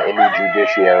in the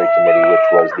Judiciary Committee,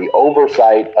 which was the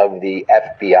oversight of the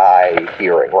FBI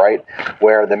hearing, right?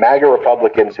 Where the MAGA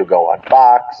Republicans who go on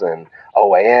Fox and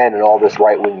OAN and all this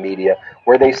right-wing media,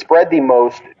 where they spread the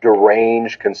most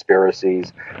deranged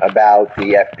conspiracies about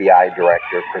the FBI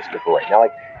director, Christopher Wray. Now,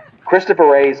 like, Christopher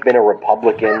Wray's been a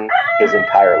Republican his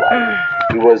entire life.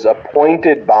 He was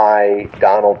appointed by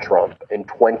Donald Trump in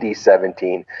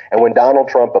 2017. And when Donald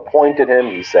Trump appointed him,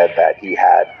 he said that he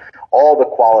had all the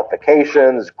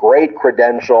qualifications, great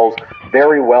credentials,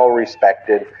 very well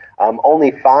respected.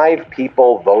 Only 5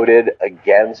 people voted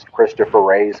against Christopher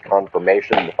Wray's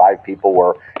confirmation. The 5 people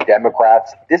were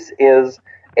Democrats. This is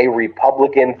a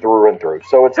Republican through and through.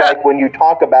 So it's like when you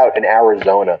talk about in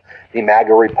Arizona, the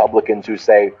MAGA Republicans who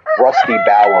say Rusty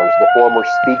Bowers, the former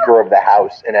Speaker of the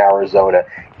House in Arizona,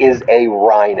 is a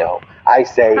rhino. I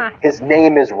say his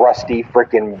name is Rusty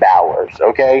frickin' Bowers,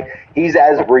 okay? He's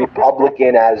as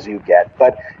Republican as you get.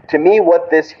 But to me, what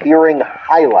this hearing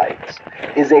highlights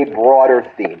is a broader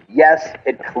theme. Yes,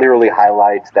 it clearly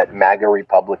highlights that MAGA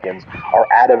Republicans are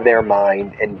out of their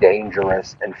mind and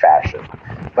dangerous and fascist.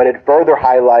 But it further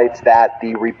highlights that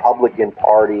the Republican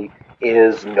Party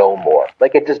is no more.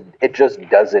 Like it just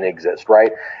doesn't exist,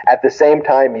 right? At the same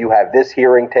time, you have this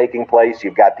hearing taking place.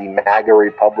 You've got the MAGA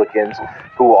Republicans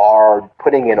who are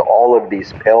putting in all of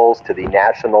these pills to the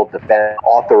National Defense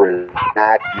Authorization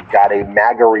Act. You've got a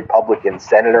MAGA Republican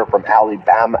senator from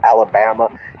Alabama,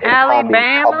 and Tommy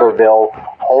Tuberville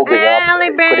holding up,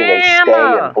 putting a stay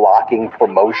and blocking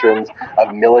promotions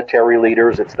of military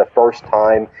leaders. It's the first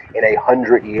time in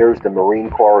 100 years the Marine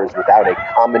Corps is without a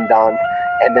commandant.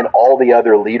 And then all the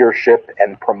other leadership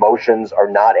and promotions are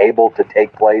not able to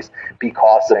take place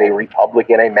because of a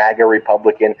Republican, a MAGA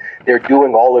Republican. They're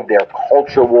doing all of their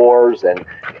culture wars and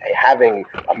having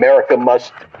America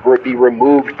must be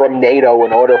removed from NATO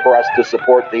in order for us to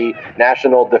support the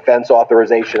National Defense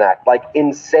Authorization Act. Like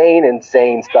insane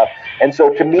stuff. And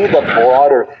so to me, the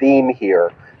broader theme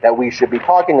here that we should be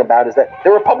talking about is that the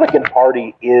Republican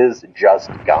Party is just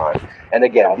gone. And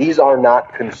again, these are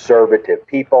not conservative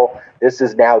people. This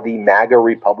is now the MAGA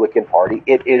Republican Party.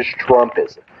 It is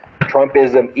Trumpism.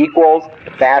 Trumpism equals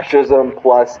fascism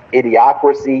plus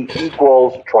idiocracy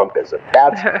equals Trumpism.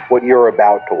 That's what you're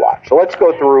about to watch. So let's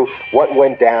go through what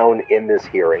went down in this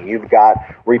hearing. You've got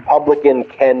Republican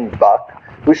Ken Buck,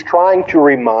 who's trying to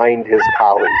remind his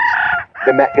colleagues,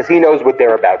 because he knows what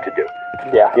they're about to do.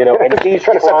 Yeah. You know, and he's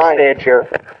trying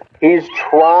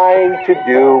to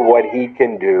do what he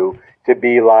can do to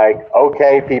be like,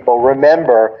 okay, people,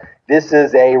 remember, this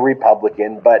is a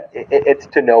Republican, but it's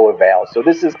to no avail. So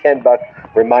this is Ken Buck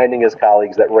reminding his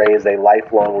colleagues that Wray is a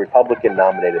lifelong Republican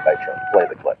nominated by Trump. Play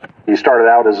the clip. He started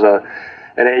out as an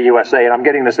AUSA, and I'm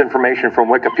getting this information from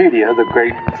Wikipedia, the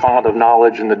great font of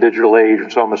knowledge in the digital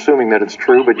age, so I'm assuming that it's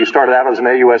true, but you started out as an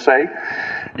AUSA.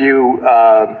 You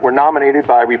were nominated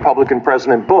by Republican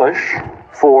President Bush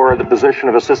for the position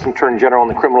of Assistant Attorney General in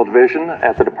the Criminal Division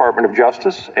at the Department of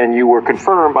Justice, and you were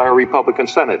confirmed by a Republican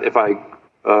Senate, if I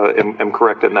am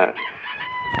correct in that.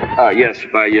 Yes,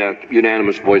 by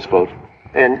unanimous voice vote.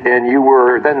 And you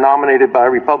were then nominated by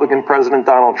Republican President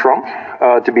Donald Trump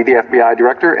to be the FBI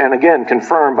director, and again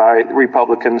confirmed by the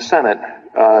Republican Senate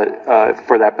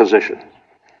for that position.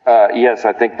 Yes,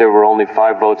 I think there were only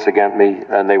 5 votes against me,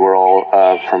 and they were all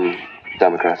from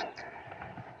Democrats.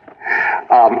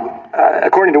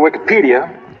 According to Wikipedia,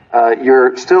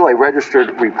 you're still a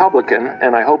registered Republican,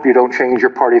 and I hope you don't change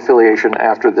your party affiliation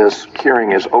after this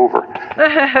hearing is over.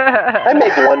 I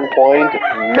make one point.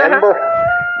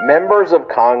 Members of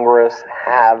Congress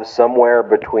have somewhere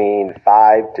between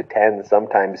 5 to 10,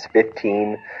 sometimes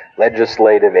 15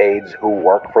 legislative aides who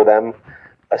work for them,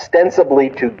 ostensibly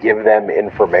to give them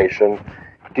information.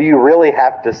 Do you really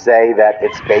have to say that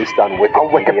it's based on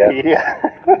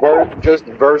Wikipedia? Just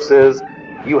versus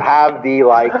you have the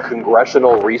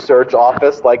Congressional Research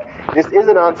Office. This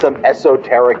isn't on some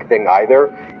esoteric thing either.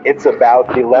 It's about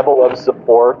the level of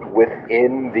support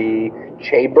within the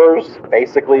chambers,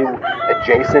 basically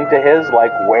adjacent to his,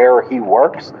 where he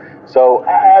works. So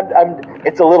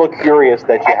it's a little curious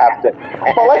that you have to.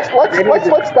 Well, let's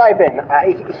dive in.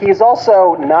 He's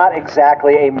also not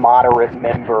exactly a moderate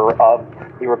member of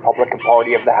the Republican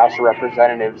Party of the House of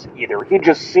Representatives either. He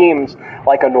just seems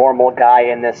like a normal guy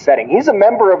in this setting. He's a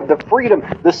member of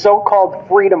the so-called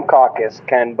Freedom Caucus,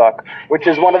 Ken Buck, which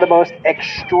is one of the most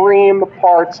extreme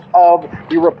parts of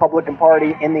the Republican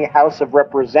Party in the House of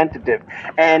Representatives.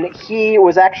 And he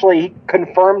was actually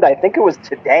confirmed, I think it was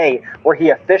today, where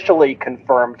he officially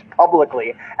confirmed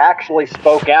publicly, actually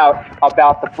spoke out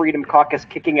about the Freedom Caucus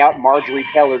kicking out Marjorie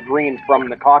Taylor Greene from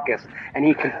the caucus. And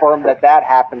he confirmed that that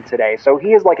happened today. So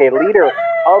he is like a leader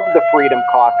of the Freedom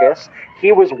Caucus.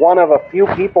 He was one of a few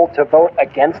people to vote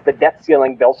against the debt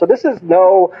ceiling bill. So this is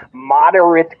no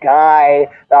moderate guy,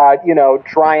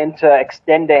 trying to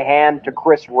extend a hand to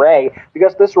Chris Wray,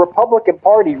 because this Republican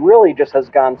Party really just has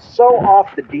gone so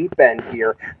off the deep end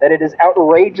here that it is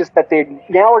outrageous that they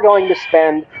now are going to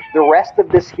spend the rest of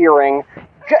this hearing.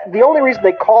 The only reason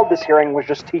they called this hearing was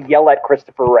just to yell at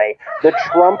Christopher Wray, the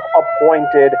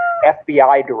Trump-appointed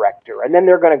FBI director. And then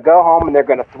they're going to go home and they're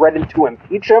going to threaten to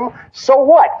impeach him. So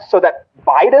what? So that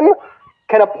Biden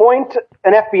can appoint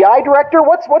an FBI director?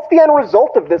 What's the end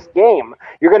result of this game?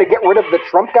 You're going to get rid of the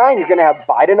Trump guy and you're going to have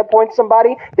Biden appoint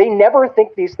somebody? They never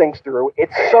think these things through.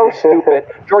 It's so stupid.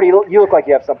 Jordy, you look like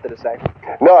you have something to say.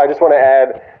 No, I just want to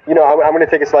add, I'm going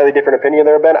to take a slightly different opinion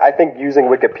there, Ben. I think using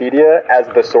Wikipedia as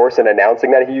the source and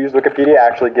announcing that he used Wikipedia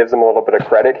actually gives him a little bit of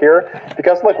credit here.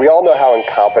 Because, look, we all know how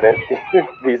incompetent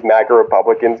these MAGA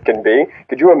Republicans can be.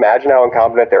 Could you imagine how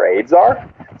incompetent their aides are?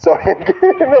 So him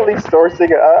at least sourcing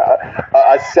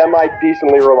a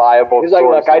semi-decently reliable He's like,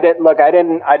 source. I didn't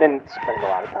spend a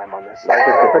lot of time on this.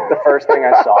 I picked the first thing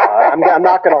I saw. I'm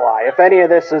not going to lie. If any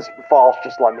of this is false,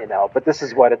 just let me know. But this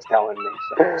is what it's telling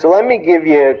me. So let me give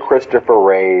you Christopher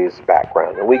Wray's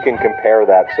background, and we can compare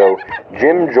that. So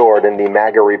Jim Jordan, the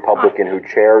MAGA Republican who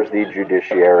chairs the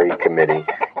Judiciary Committee,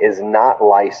 is not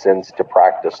licensed to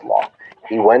practice law.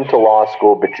 He went to law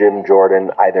school, but Jim Jordan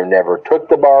either never took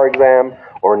the bar exam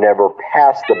or never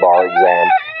passed the bar exam.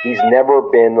 He's never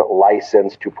been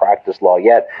licensed to practice law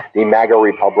yet. The MAGA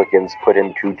Republicans put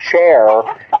him to chair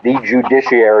the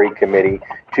Judiciary Committee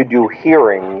to do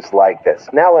hearings like this.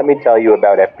 Now let me tell you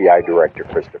about FBI Director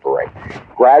Christopher Wray.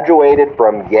 Graduated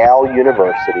from Yale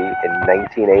University in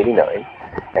 1989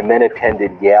 and then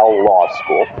attended Yale Law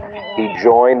School. He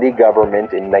joined the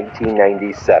government in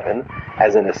 1997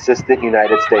 as an assistant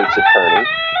United States attorney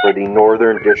for the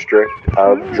Northern District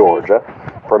of Georgia.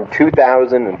 From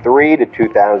 2003 to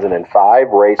 2005,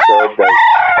 Wray served as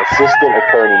Assistant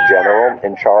Attorney General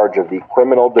in charge of the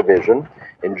Criminal Division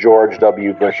in George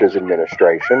W. Bush's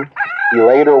administration. He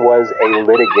later was a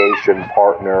litigation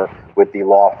partner with the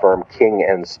law firm King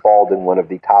 & Spalding, one of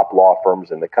the top law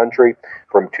firms in the country,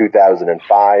 from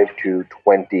 2005 to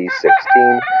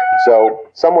 2016. So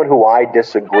someone who I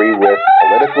disagree with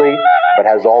politically, but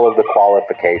has all of the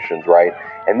qualifications, right?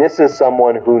 And this is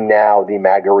someone who now the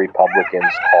MAGA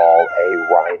Republicans call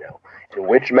a rhino. And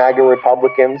which MAGA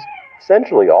Republicans?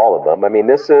 Essentially all of them. I mean,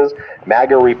 this is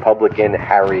MAGA Republican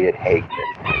Harriet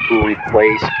Hageman, who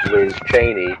replaced Liz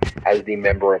Cheney as the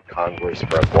member of Congress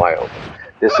from Wyoming.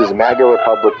 This is MAGA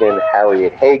Republican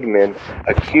Harriet Hageman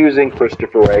accusing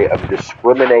Christopher Wray of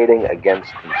discriminating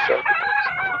against conservatives.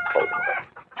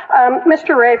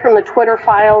 Mr. Wray, from the Twitter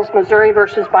files, Missouri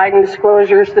versus Biden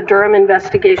disclosures, the Durham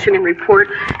investigation and report,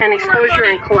 and exposure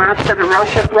and collapse of a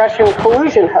Russian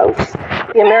collusion hoax,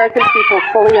 the American people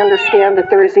fully understand that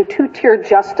there is a two-tiered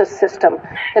justice system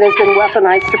that has been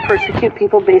weaponized to persecute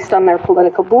people based on their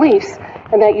political beliefs,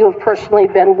 and that you have personally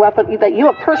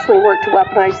worked to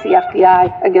weaponize the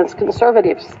FBI against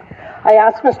conservatives. I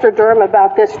asked Mr. Durham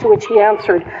about this, to which he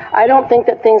answered, I don't think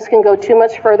that things can go too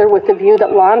much further with the view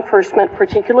that law enforcement,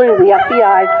 particularly the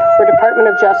FBI or Department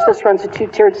of Justice, runs a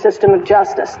two-tiered system of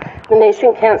justice. The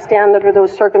nation can't stand under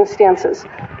those circumstances.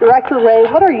 Director Wray,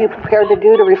 what are you prepared to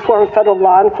do to reform federal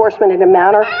law enforcement in a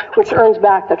manner which earns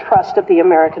back the trust of the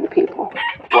American people?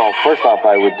 Well, first off,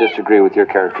 I would disagree with your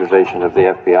characterization of the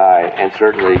FBI and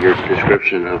certainly your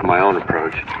description of my own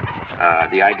approach.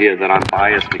 The idea that I'm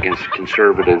biased against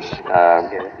conservatives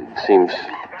seems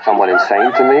somewhat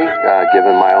insane to me,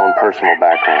 given my own personal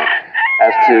background.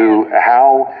 As to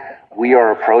how we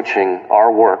are approaching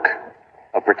our work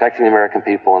of protecting the American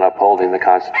people and upholding the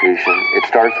Constitution, it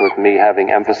starts with me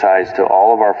having emphasized to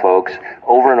all of our folks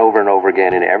over and over and over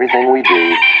again in everything we do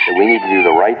that we need to do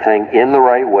the right thing in the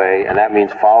right way, and that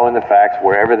means following the facts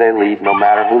wherever they lead, no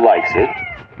matter who likes it.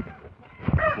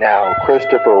 Now,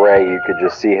 Christopher Wray, you could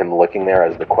just see him looking there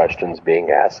as the question's being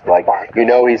asked. Like,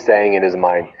 he's saying in his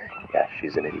mind, Yes,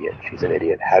 she's an idiot. She's an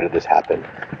idiot. How did this happen?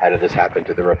 How did this happen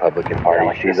to the Republican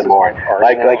Party? She's a moron.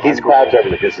 Like he's crouched over.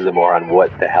 This is a moron.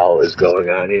 What the hell is going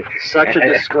on here? Such a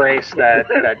disgrace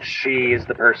that she is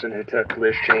the person who took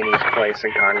Liz Cheney's place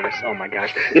in Congress. Oh my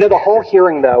gosh! You know, the whole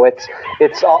hearing though, it's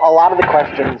a lot of the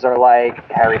questions are like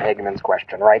Harry Hageman's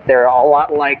question, right? They're a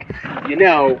lot like, you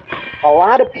know, a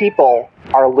lot of people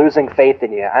are losing faith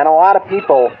in you, and a lot of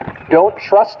people don't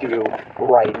trust you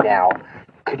right now.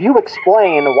 Could you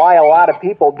explain why a lot of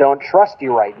people don't trust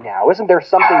you right now? Isn't there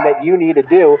something that you need to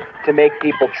do to make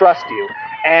people trust you?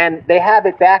 And they have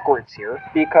it backwards here,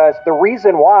 because the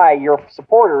reason why your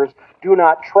supporters do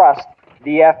not trust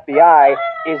the FBI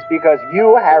is because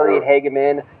you, Harriet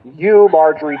Hageman, you,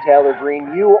 Marjorie Taylor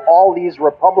Greene, you, all these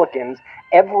Republicans,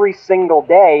 every single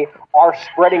day are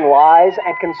spreading lies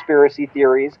and conspiracy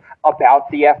theories about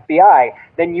the FBI.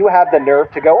 Then you have the nerve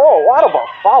to go, oh, a lot of our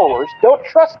followers don't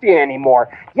trust you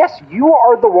anymore. Yes, you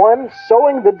are the one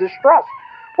sowing the distrust.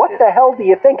 What the hell do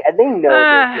you think? And they know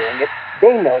they're doing it.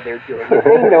 They know they're doing it.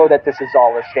 They know that this is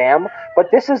all a sham. But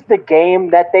this is the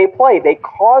game that they play. They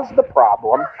cause the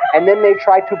problem, and then they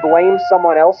try to blame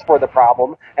someone else for the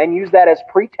problem and use that as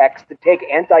pretext to take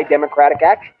anti-democratic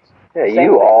actions. Yeah,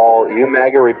 you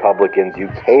MAGA Republicans, you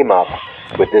came up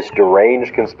with this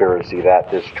deranged conspiracy that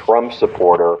this Trump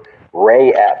supporter,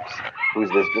 Ray Epps, who's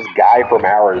this guy from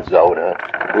Arizona,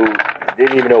 who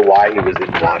didn't even know why he was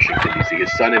in Washington, D.C.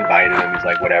 His son invited him. He's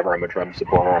like, whatever, I'm a Trump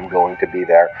supporter, I'm going to be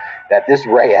there. That this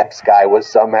Ray Epps guy was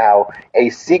somehow a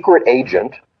secret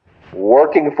agent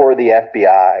working for the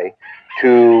FBI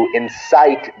to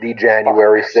incite the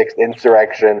January 6th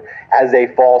insurrection as a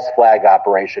false flag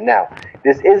operation. Now,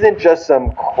 this isn't just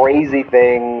some crazy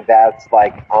thing that's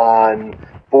like on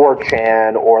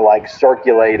 4chan or like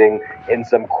circulating in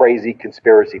some crazy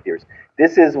conspiracy theories.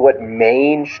 This is what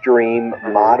mainstream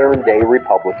modern day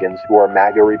Republicans who are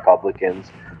MAGA Republicans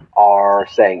are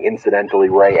saying. Incidentally,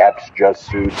 Ray Epps just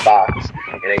sued Fox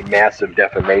in a massive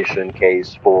defamation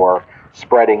case for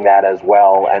spreading that as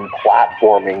well and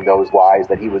platforming those lies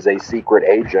that he was a secret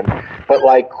agent. But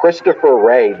like Christopher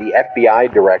Wray, the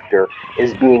FBI director,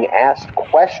 is being asked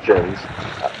questions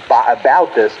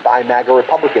about this by MAGA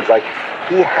Republicans. Like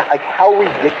how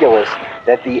ridiculous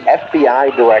that the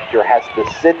FBI director has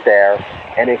to sit there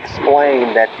and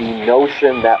explain that the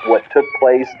notion that what took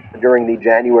place during the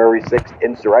January 6th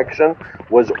insurrection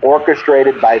was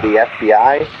orchestrated by the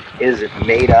FBI is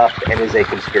made up and is a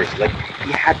conspiracy. Like,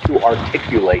 he had to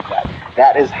articulate that.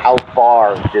 That is how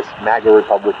far this MAGA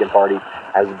Republican Party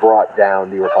has brought down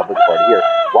the Republican Party. Here,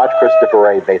 watch Christopher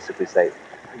Wray basically say,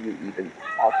 what are you even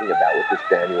talking about with this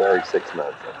January 6th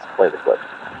nonsense? Play the clip.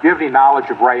 Do you have any knowledge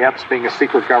of Ray Epps being a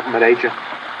secret government agent?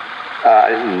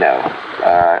 No.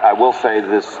 I will say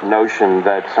this notion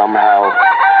that somehow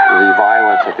the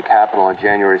violence at the Capitol on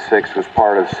January 6th was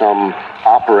part of some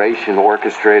operation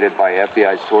orchestrated by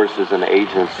FBI sources and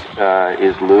agents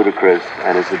is ludicrous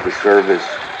and is a disservice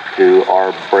to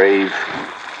our brave,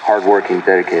 hardworking,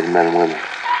 dedicated men and women.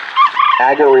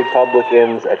 MAGA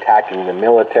Republicans attacking the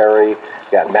military. You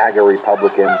got MAGA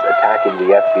Republicans attacking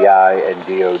the FBI and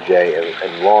DOJ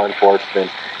and law enforcement.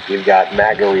 You've got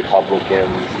MAGA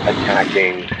Republicans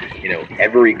attacking,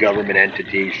 every government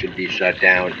entity should be shut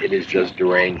down. It is just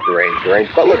deranged.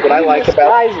 But look, what I like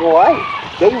about this guy's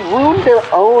life. They ruined their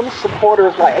own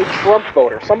supporters' life. A Trump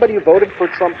voter, somebody who voted for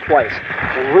Trump twice,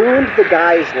 ruined the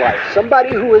guy's life. Somebody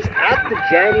who was at the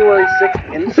January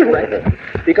 6th insurrection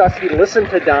because he listened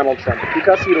to Donald Trump,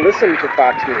 because he listened to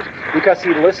Fox News, because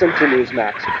he listened to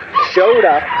Newsmax, showed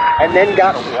up and then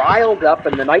got riled up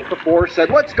and the night before said,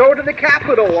 let's go to the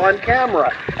Capitol on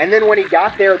camera. And then when he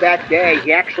got there that day,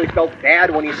 he actually felt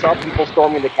bad when he saw people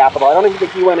storming the Capitol. I don't even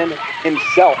think he went in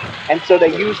himself. And so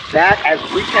they used that as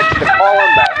pretext to call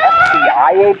him the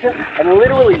FBI agent and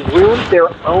literally ruined their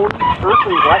own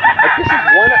person's life. Like, this is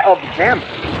one of them.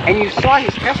 And you saw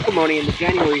his testimony in the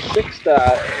January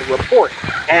 6th report.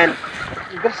 And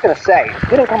I'm just going to say,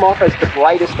 he didn't come off as the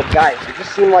brightest of guys. It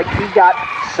just seemed like he got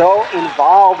so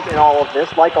involved in all of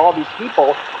this, like all these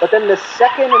people, but then the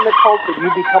second in the cult that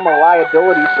you become a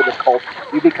liability for the cult,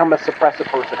 you become a suppressive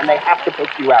person, and they have to put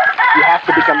you out. You have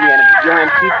to become the enemy. You're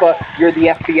Antifa, you're the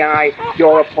FBI,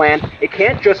 you're a plant. It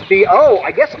can't just be, oh,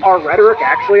 I guess our rhetoric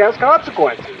actually has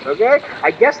consequences, okay?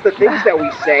 I guess the things that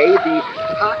we say, the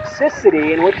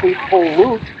toxicity in which we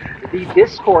pollute the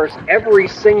discourse every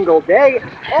single day,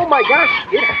 oh my gosh,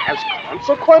 it has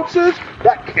consequences?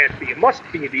 That can't be. It must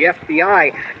be the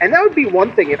FBI. And that would be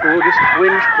one thing if it were just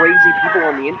fringe, crazy people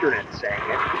on the internet saying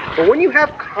it. But when you have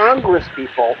Congress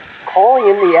people calling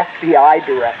in the FBI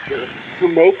director to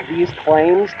make these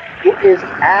claims, It is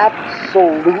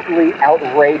absolutely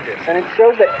outrageous, and it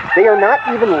shows that they are not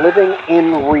even living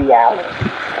in reality.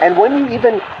 And when you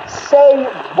even say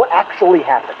what actually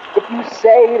happened, if you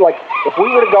say, like, if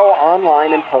we were to go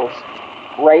online and post,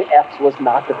 Ray Epps was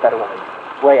not the federal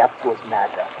agent, Ray Epps was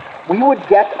MAGA, we would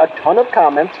get a ton of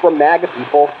comments from MAGA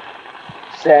people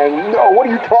saying, no, what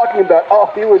are you talking about? Oh,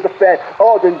 he was a Fed.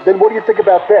 Oh, then what do you think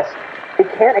about this? They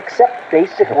can't accept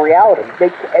basic reality.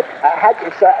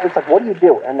 It's like, what do you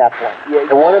do in that point?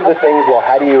 And one of the things, well,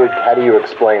 how do you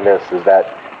explain this is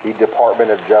that the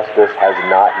Department of Justice has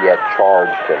not yet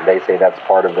charged him. They say that's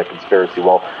part of the conspiracy.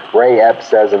 Well, Ray Epps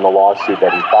says in the lawsuit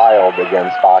that he filed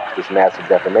against Fox, this massive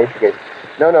defamation case,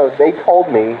 no, they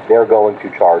told me they're going to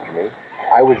charge me.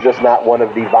 I was just not one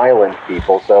of the violent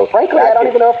people. So frankly, I don't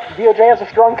even know if DOJ has a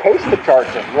strong case to charge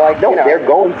him. Like, no, they're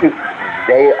going to.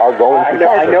 They are going to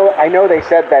charge him. I know they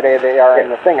said that they are in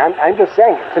the thing. I'm just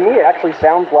saying, to me, it actually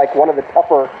sounds like one of the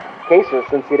tougher cases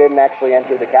since he didn't actually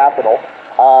enter the Capitol.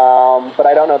 But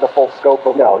I don't know the full scope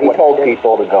of. No, he told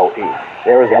people to go eat.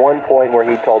 There was one point where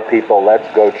he told people, let's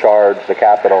go charge the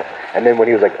Capitol. And then when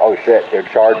he was like, oh shit, they're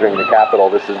charging the Capitol,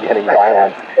 this is getting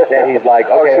violent. Then he's like,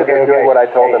 okay, doing what I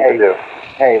told them to do.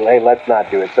 Hey, let's not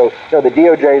do it. So, no, the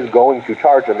DOJ is going to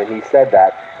charge him, and he said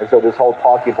that. And so this whole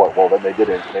talking point, well, then they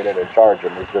didn't charge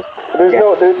him. It's just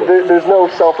there's no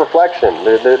self-reflection.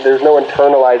 There's no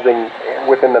internalizing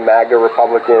within the MAGA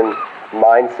Republican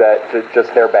mindset to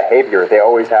just their behavior. They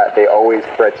always,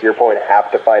 Fred, to your point,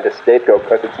 have to find a scapegoat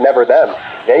because it's never them.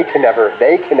 They can never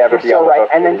You're be so on the right. hook.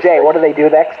 And then Jay, what do they do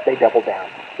next? They double down.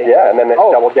 And then they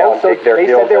double down, so take their they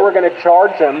heels said they were going to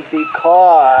charge him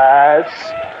because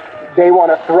they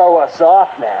want to throw us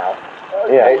off now.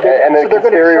 Yeah, and then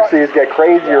conspiracies get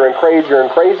crazier and crazier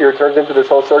and crazier. It turns into this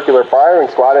whole circular firing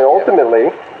squad, and ultimately,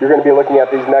 you're going to be looking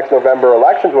at these next November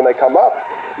elections when they come up.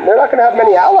 They're not going to have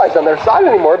many allies on their side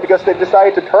anymore because they've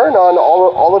decided to turn on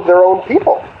all of their own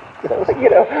people.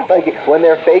 Like when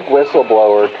their fake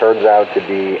whistleblower turns out to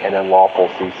be an unlawful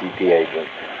CCP agent,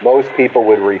 most people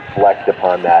would reflect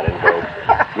upon that and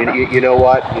go, you know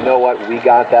what, we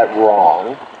got that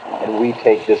wrong, and we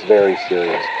take this very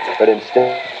serious. But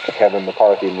instead, Kevin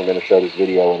McCarthy, and we're going to show this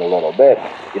video in a little bit,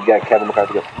 you've got Kevin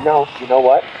McCarthy go, no, you know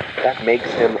what? That makes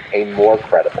him a more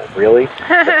credible. Really?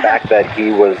 The fact that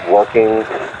he was working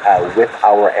with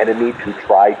our enemy to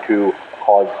try to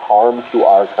cause harm to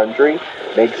our country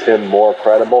makes him more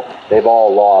credible. They've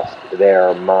all lost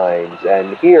their minds.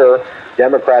 And here,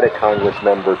 Democratic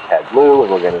Congressmember Ted Lieu,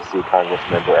 and we're going to see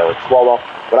Congressmember Eric Swalwell.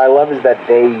 What I love is that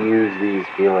they use these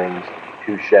feelings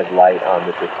to shed light on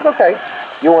the truth. Okay,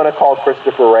 you want to call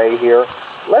Christopher Wray here?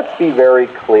 Let's be very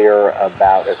clear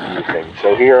about a few things.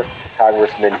 So here,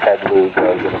 Congressman Ted Lieu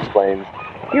goes and explains,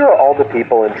 here are all the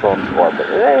people in Trump's orbit.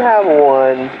 And they have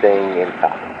one thing in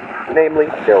common. Namely,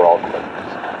 they're all Clintons.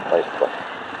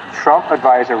 Trump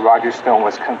advisor Roger Stone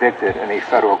was convicted in a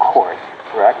federal court,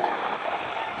 correct?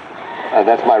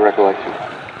 That's my recollection.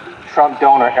 Trump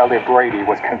donor Elliot Brady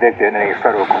was convicted in a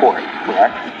federal court,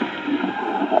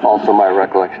 correct? Also my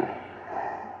recollection.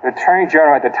 The Attorney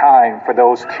General at the time for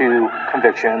those two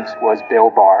convictions was Bill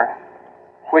Barr.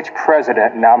 Which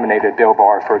president nominated Bill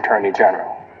Barr for Attorney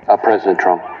General? President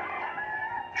Trump.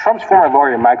 Trump's former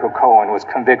lawyer Michael Cohen was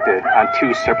convicted on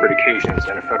two separate occasions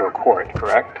in a federal court,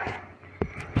 correct?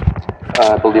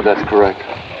 I believe that's correct.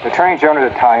 The Attorney General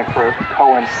at the time for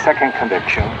Cohen's second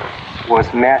conviction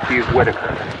was Matthew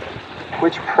Whitaker.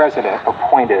 Which president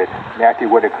appointed Matthew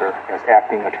Whitaker as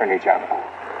acting Attorney General?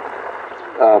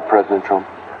 President Trump.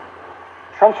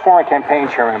 Trump's former campaign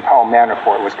chairman, Paul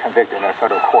Manafort, was convicted in a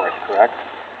federal court, correct?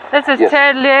 This is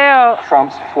Ted Lieu.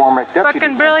 Trump's former deputy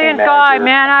fucking brilliant guy,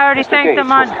 man. I already thanked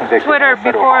them on Twitter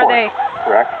before they...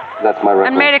 Correct? That's my record.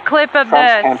 And made a clip of Trump's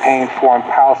this. campaign foreign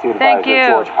policy advisor,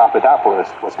 George Papadopoulos,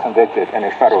 was convicted in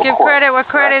a federal Give court. credit where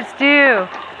credit's due.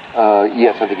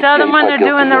 Yes, I think Tell them when they're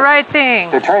doing the right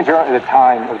thing. The Attorney General at the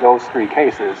time of those three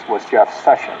cases was Jeff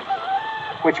Sessions.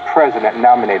 Which president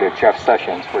nominated Jeff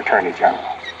Sessions for Attorney General?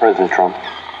 President Trump.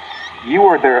 You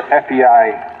were the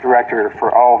FBI director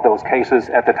for all of those cases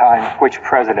at the time. Which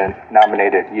president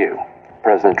nominated you?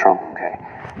 President Trump. Okay.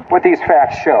 What these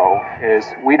facts show is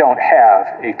we don't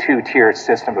have a two-tiered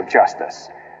system of justice.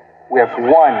 We have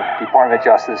one Department of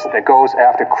Justice that goes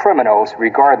after criminals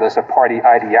regardless of party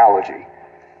ideology.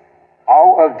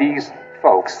 All of these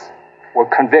folks were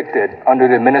convicted under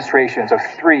the administrations of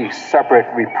three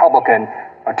separate Republican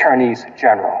attorneys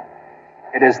general.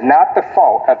 It is not the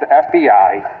fault of the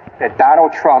FBI that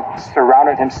Donald Trump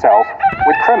surrounded himself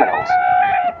with criminals.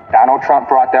 Donald Trump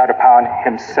brought that upon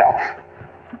himself.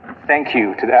 Thank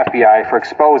you to the FBI for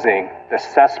exposing the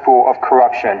cesspool of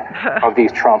corruption of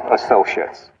these Trump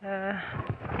associates.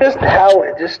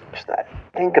 just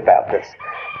think about this.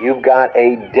 You've got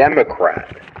a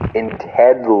Democrat in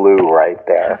Ted Lieu right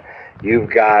there. You've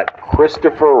got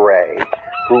Christopher Wray,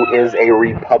 who is a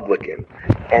Republican.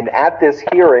 And at this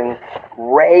hearing,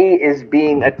 Wray is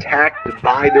being attacked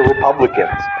by the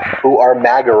Republicans, who are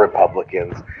MAGA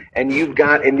Republicans. And you've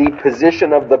got in the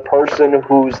position of the person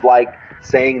who's like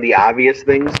saying the obvious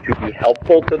things to be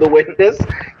helpful to the witness,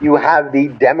 you have the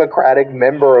Democratic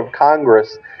member of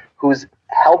Congress who's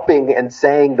helping and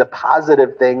saying the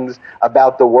positive things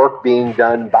about the work being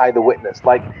done by the witness.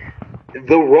 Like,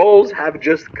 the roles have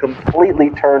just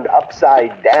completely turned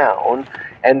upside down,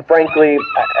 and frankly,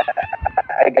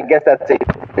 I guess that's a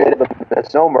bit of a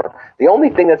misnomer. The only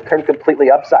thing that's turned completely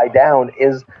upside down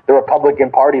is the Republican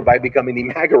Party by becoming the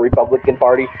MAGA Republican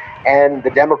Party, and the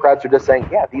Democrats are just saying,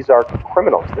 yeah, these are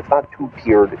criminals. It's not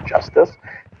two-tiered justice.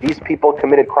 These people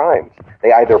committed crimes.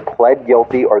 They either pled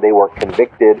guilty or they were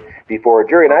convicted before a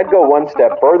jury. And I'd go one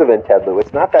step further than Ted Lieu.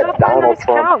 It's not that Donald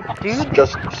Trump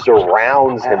just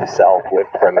surrounds himself with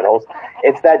criminals.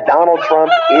 It's that Donald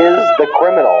Trump is the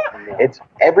criminal. It's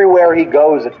everywhere he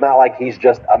goes. It's not like he's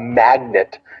just a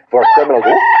magnet for criminals.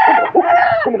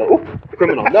 Criminal.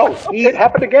 No, it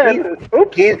happened again.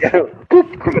 He's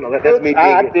criminal. That's me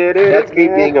being.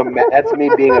 That's me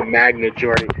being a magnet,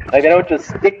 Jordy. Like, they don't just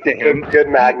stick to him. Good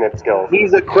magnet skills.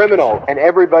 He's a criminal, and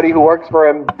everybody who works for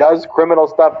him does criminal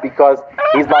stuff because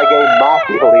he's like a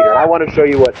mafia leader. And I want to show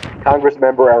you what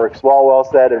Congressmember Eric Swalwell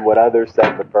said and what others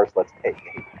said. But first, let's take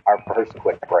our first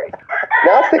quick break.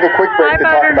 Now let's take a quick break to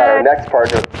talk about our next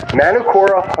partner,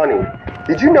 Manukora honey.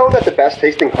 Did you know that the best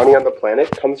tasting honey on the planet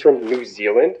comes from New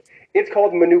Zealand? It's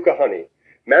called Manuka honey.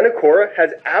 Manukora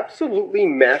has absolutely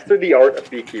mastered the art of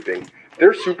beekeeping.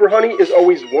 Their super honey is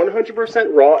always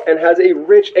 100% raw and has a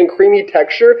rich and creamy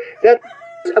texture that's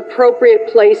appropriate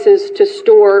places to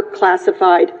store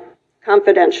classified,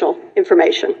 confidential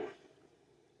information.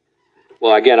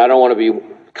 Well, again, I don't want to be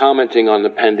commenting on the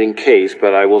pending case,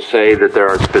 but I will say that there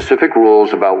are specific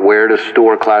rules about where to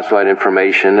store classified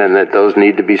information, and that those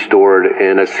need to be stored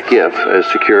in a SCIF, a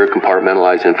secure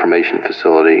compartmentalized information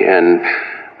facility. And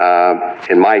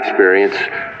in my experience,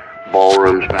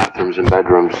 ballrooms, bathrooms, and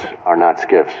bedrooms are not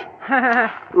SCIFs.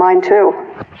 Mine too.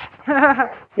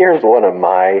 Here's one of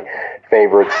my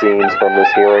favorite scenes from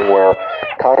this hearing where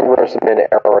Congressman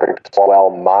Eric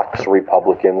Swalwell mocks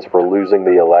Republicans for losing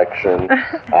the election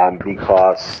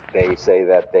because they say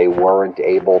that they weren't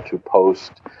able to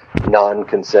post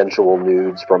non-consensual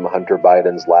nudes from Hunter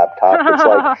Biden's laptop. It's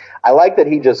like, I like that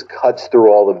he just cuts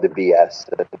through all of the BS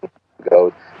and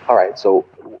goes, all right, so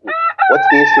what's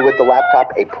the issue with the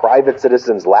laptop? A private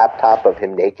citizen's laptop of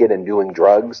him naked and doing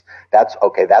drugs? That's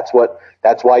okay. That's why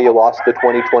you lost the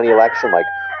 2020 election. Like,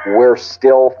 we're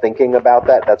still thinking about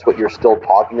that. That's what you're still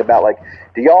talking about. Like,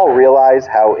 do y'all realize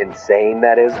how insane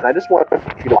that is? And I just want you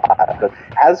to know,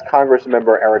 as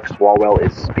Congressmember Eric Swalwell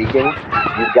is speaking,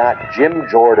 you've got Jim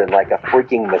Jordan like a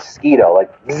freaking mosquito,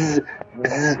 like bzz,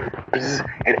 bzz, bzz,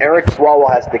 and Eric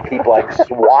Swalwell has to keep like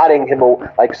swatting him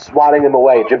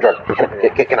away. Jim Jordan,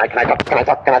 can I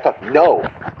talk? No,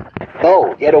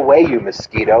 get away, you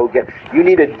mosquito. You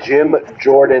need a Jim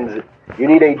Jordan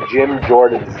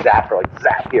zapper, like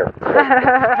zap here.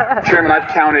 Chairman, I've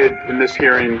counted in this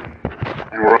hearing,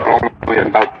 and we're only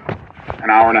about an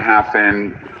hour and a half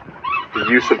in, the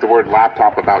use of the word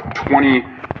laptop about 20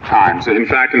 times. In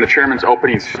fact, in the chairman's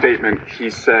opening statement, he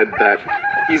said that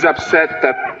he's upset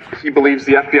that he believes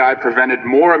the FBI prevented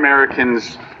more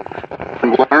Americans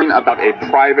from learning about a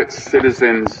private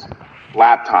citizen's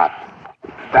laptop.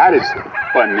 That is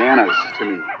bananas to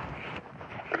me.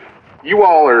 You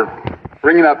all are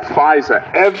bringing up FISA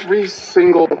every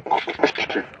single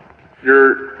question.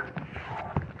 You're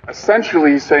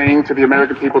essentially saying to the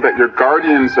American people that you're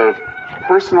guardians of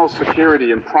personal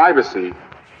security and privacy,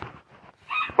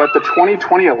 but the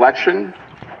 2020 election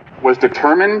was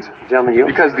determined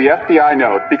because the FBI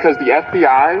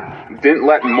didn't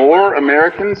let more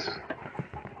Americans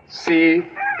see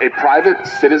a private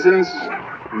citizen's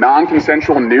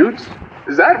non-consensual nudes?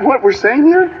 Is that what we're saying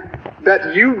here?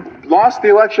 That you lost the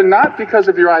election not because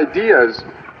of your ideas,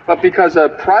 but because a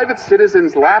private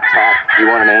citizen's laptop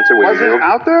wasn't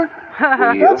out there?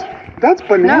 That's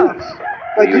bananas. No.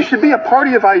 Like, you should be a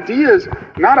party of ideas,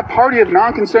 not a party of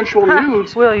non-consensual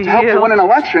nudes to help you win an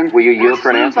election. Will you yield for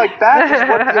an answer? Like, that is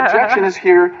what the objection is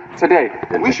here today.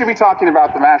 We should be talking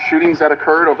about the mass shootings that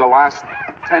occurred over the last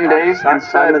 10 days.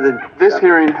 Instead, this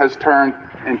hearing has turned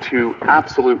into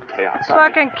absolute chaos.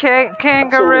 Fucking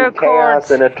kangaroo chaos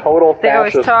courts. and a total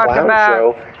fascist clown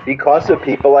show. because of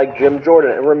people like Jim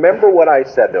Jordan. And remember what I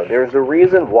said, though. There's a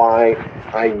reason why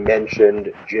I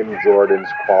mentioned Jim Jordan's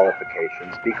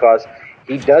qualifications, because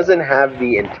he doesn't have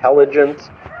the intelligence,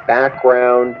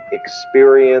 background,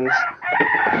 experience,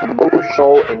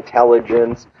 emotional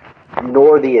intelligence,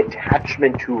 nor the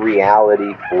attachment to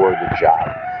reality for the job.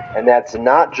 And that's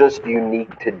not just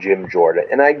unique to Jim Jordan.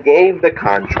 And I gave the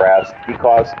contrast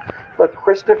because, look,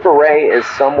 Christopher Wray is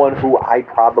someone who I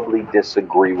probably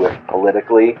disagree with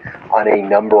politically on a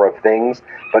number of things,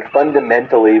 but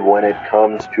fundamentally when it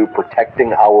comes to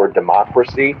protecting our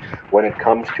democracy, when it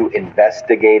comes to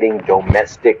investigating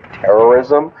domestic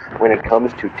terrorism, when it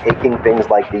comes to taking things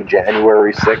like the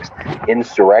January 6th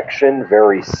insurrection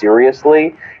very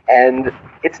seriously, and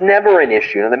it's never an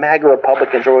issue. The MAGA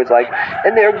Republicans are always like,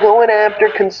 and they're going after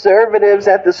conservatives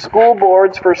at the school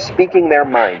boards for speaking their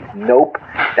mind. Nope,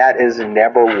 that is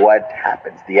never what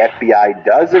happens. The FBI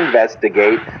does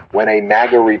investigate when a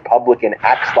MAGA Republican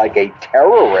acts like a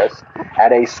terrorist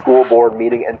at a school board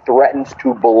meeting and threatens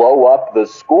to blow up the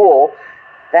school.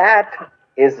 That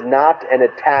is not an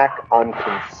attack on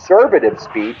conservative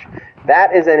speech.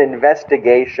 That is an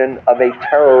investigation of a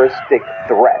terroristic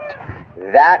threat.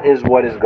 That is what is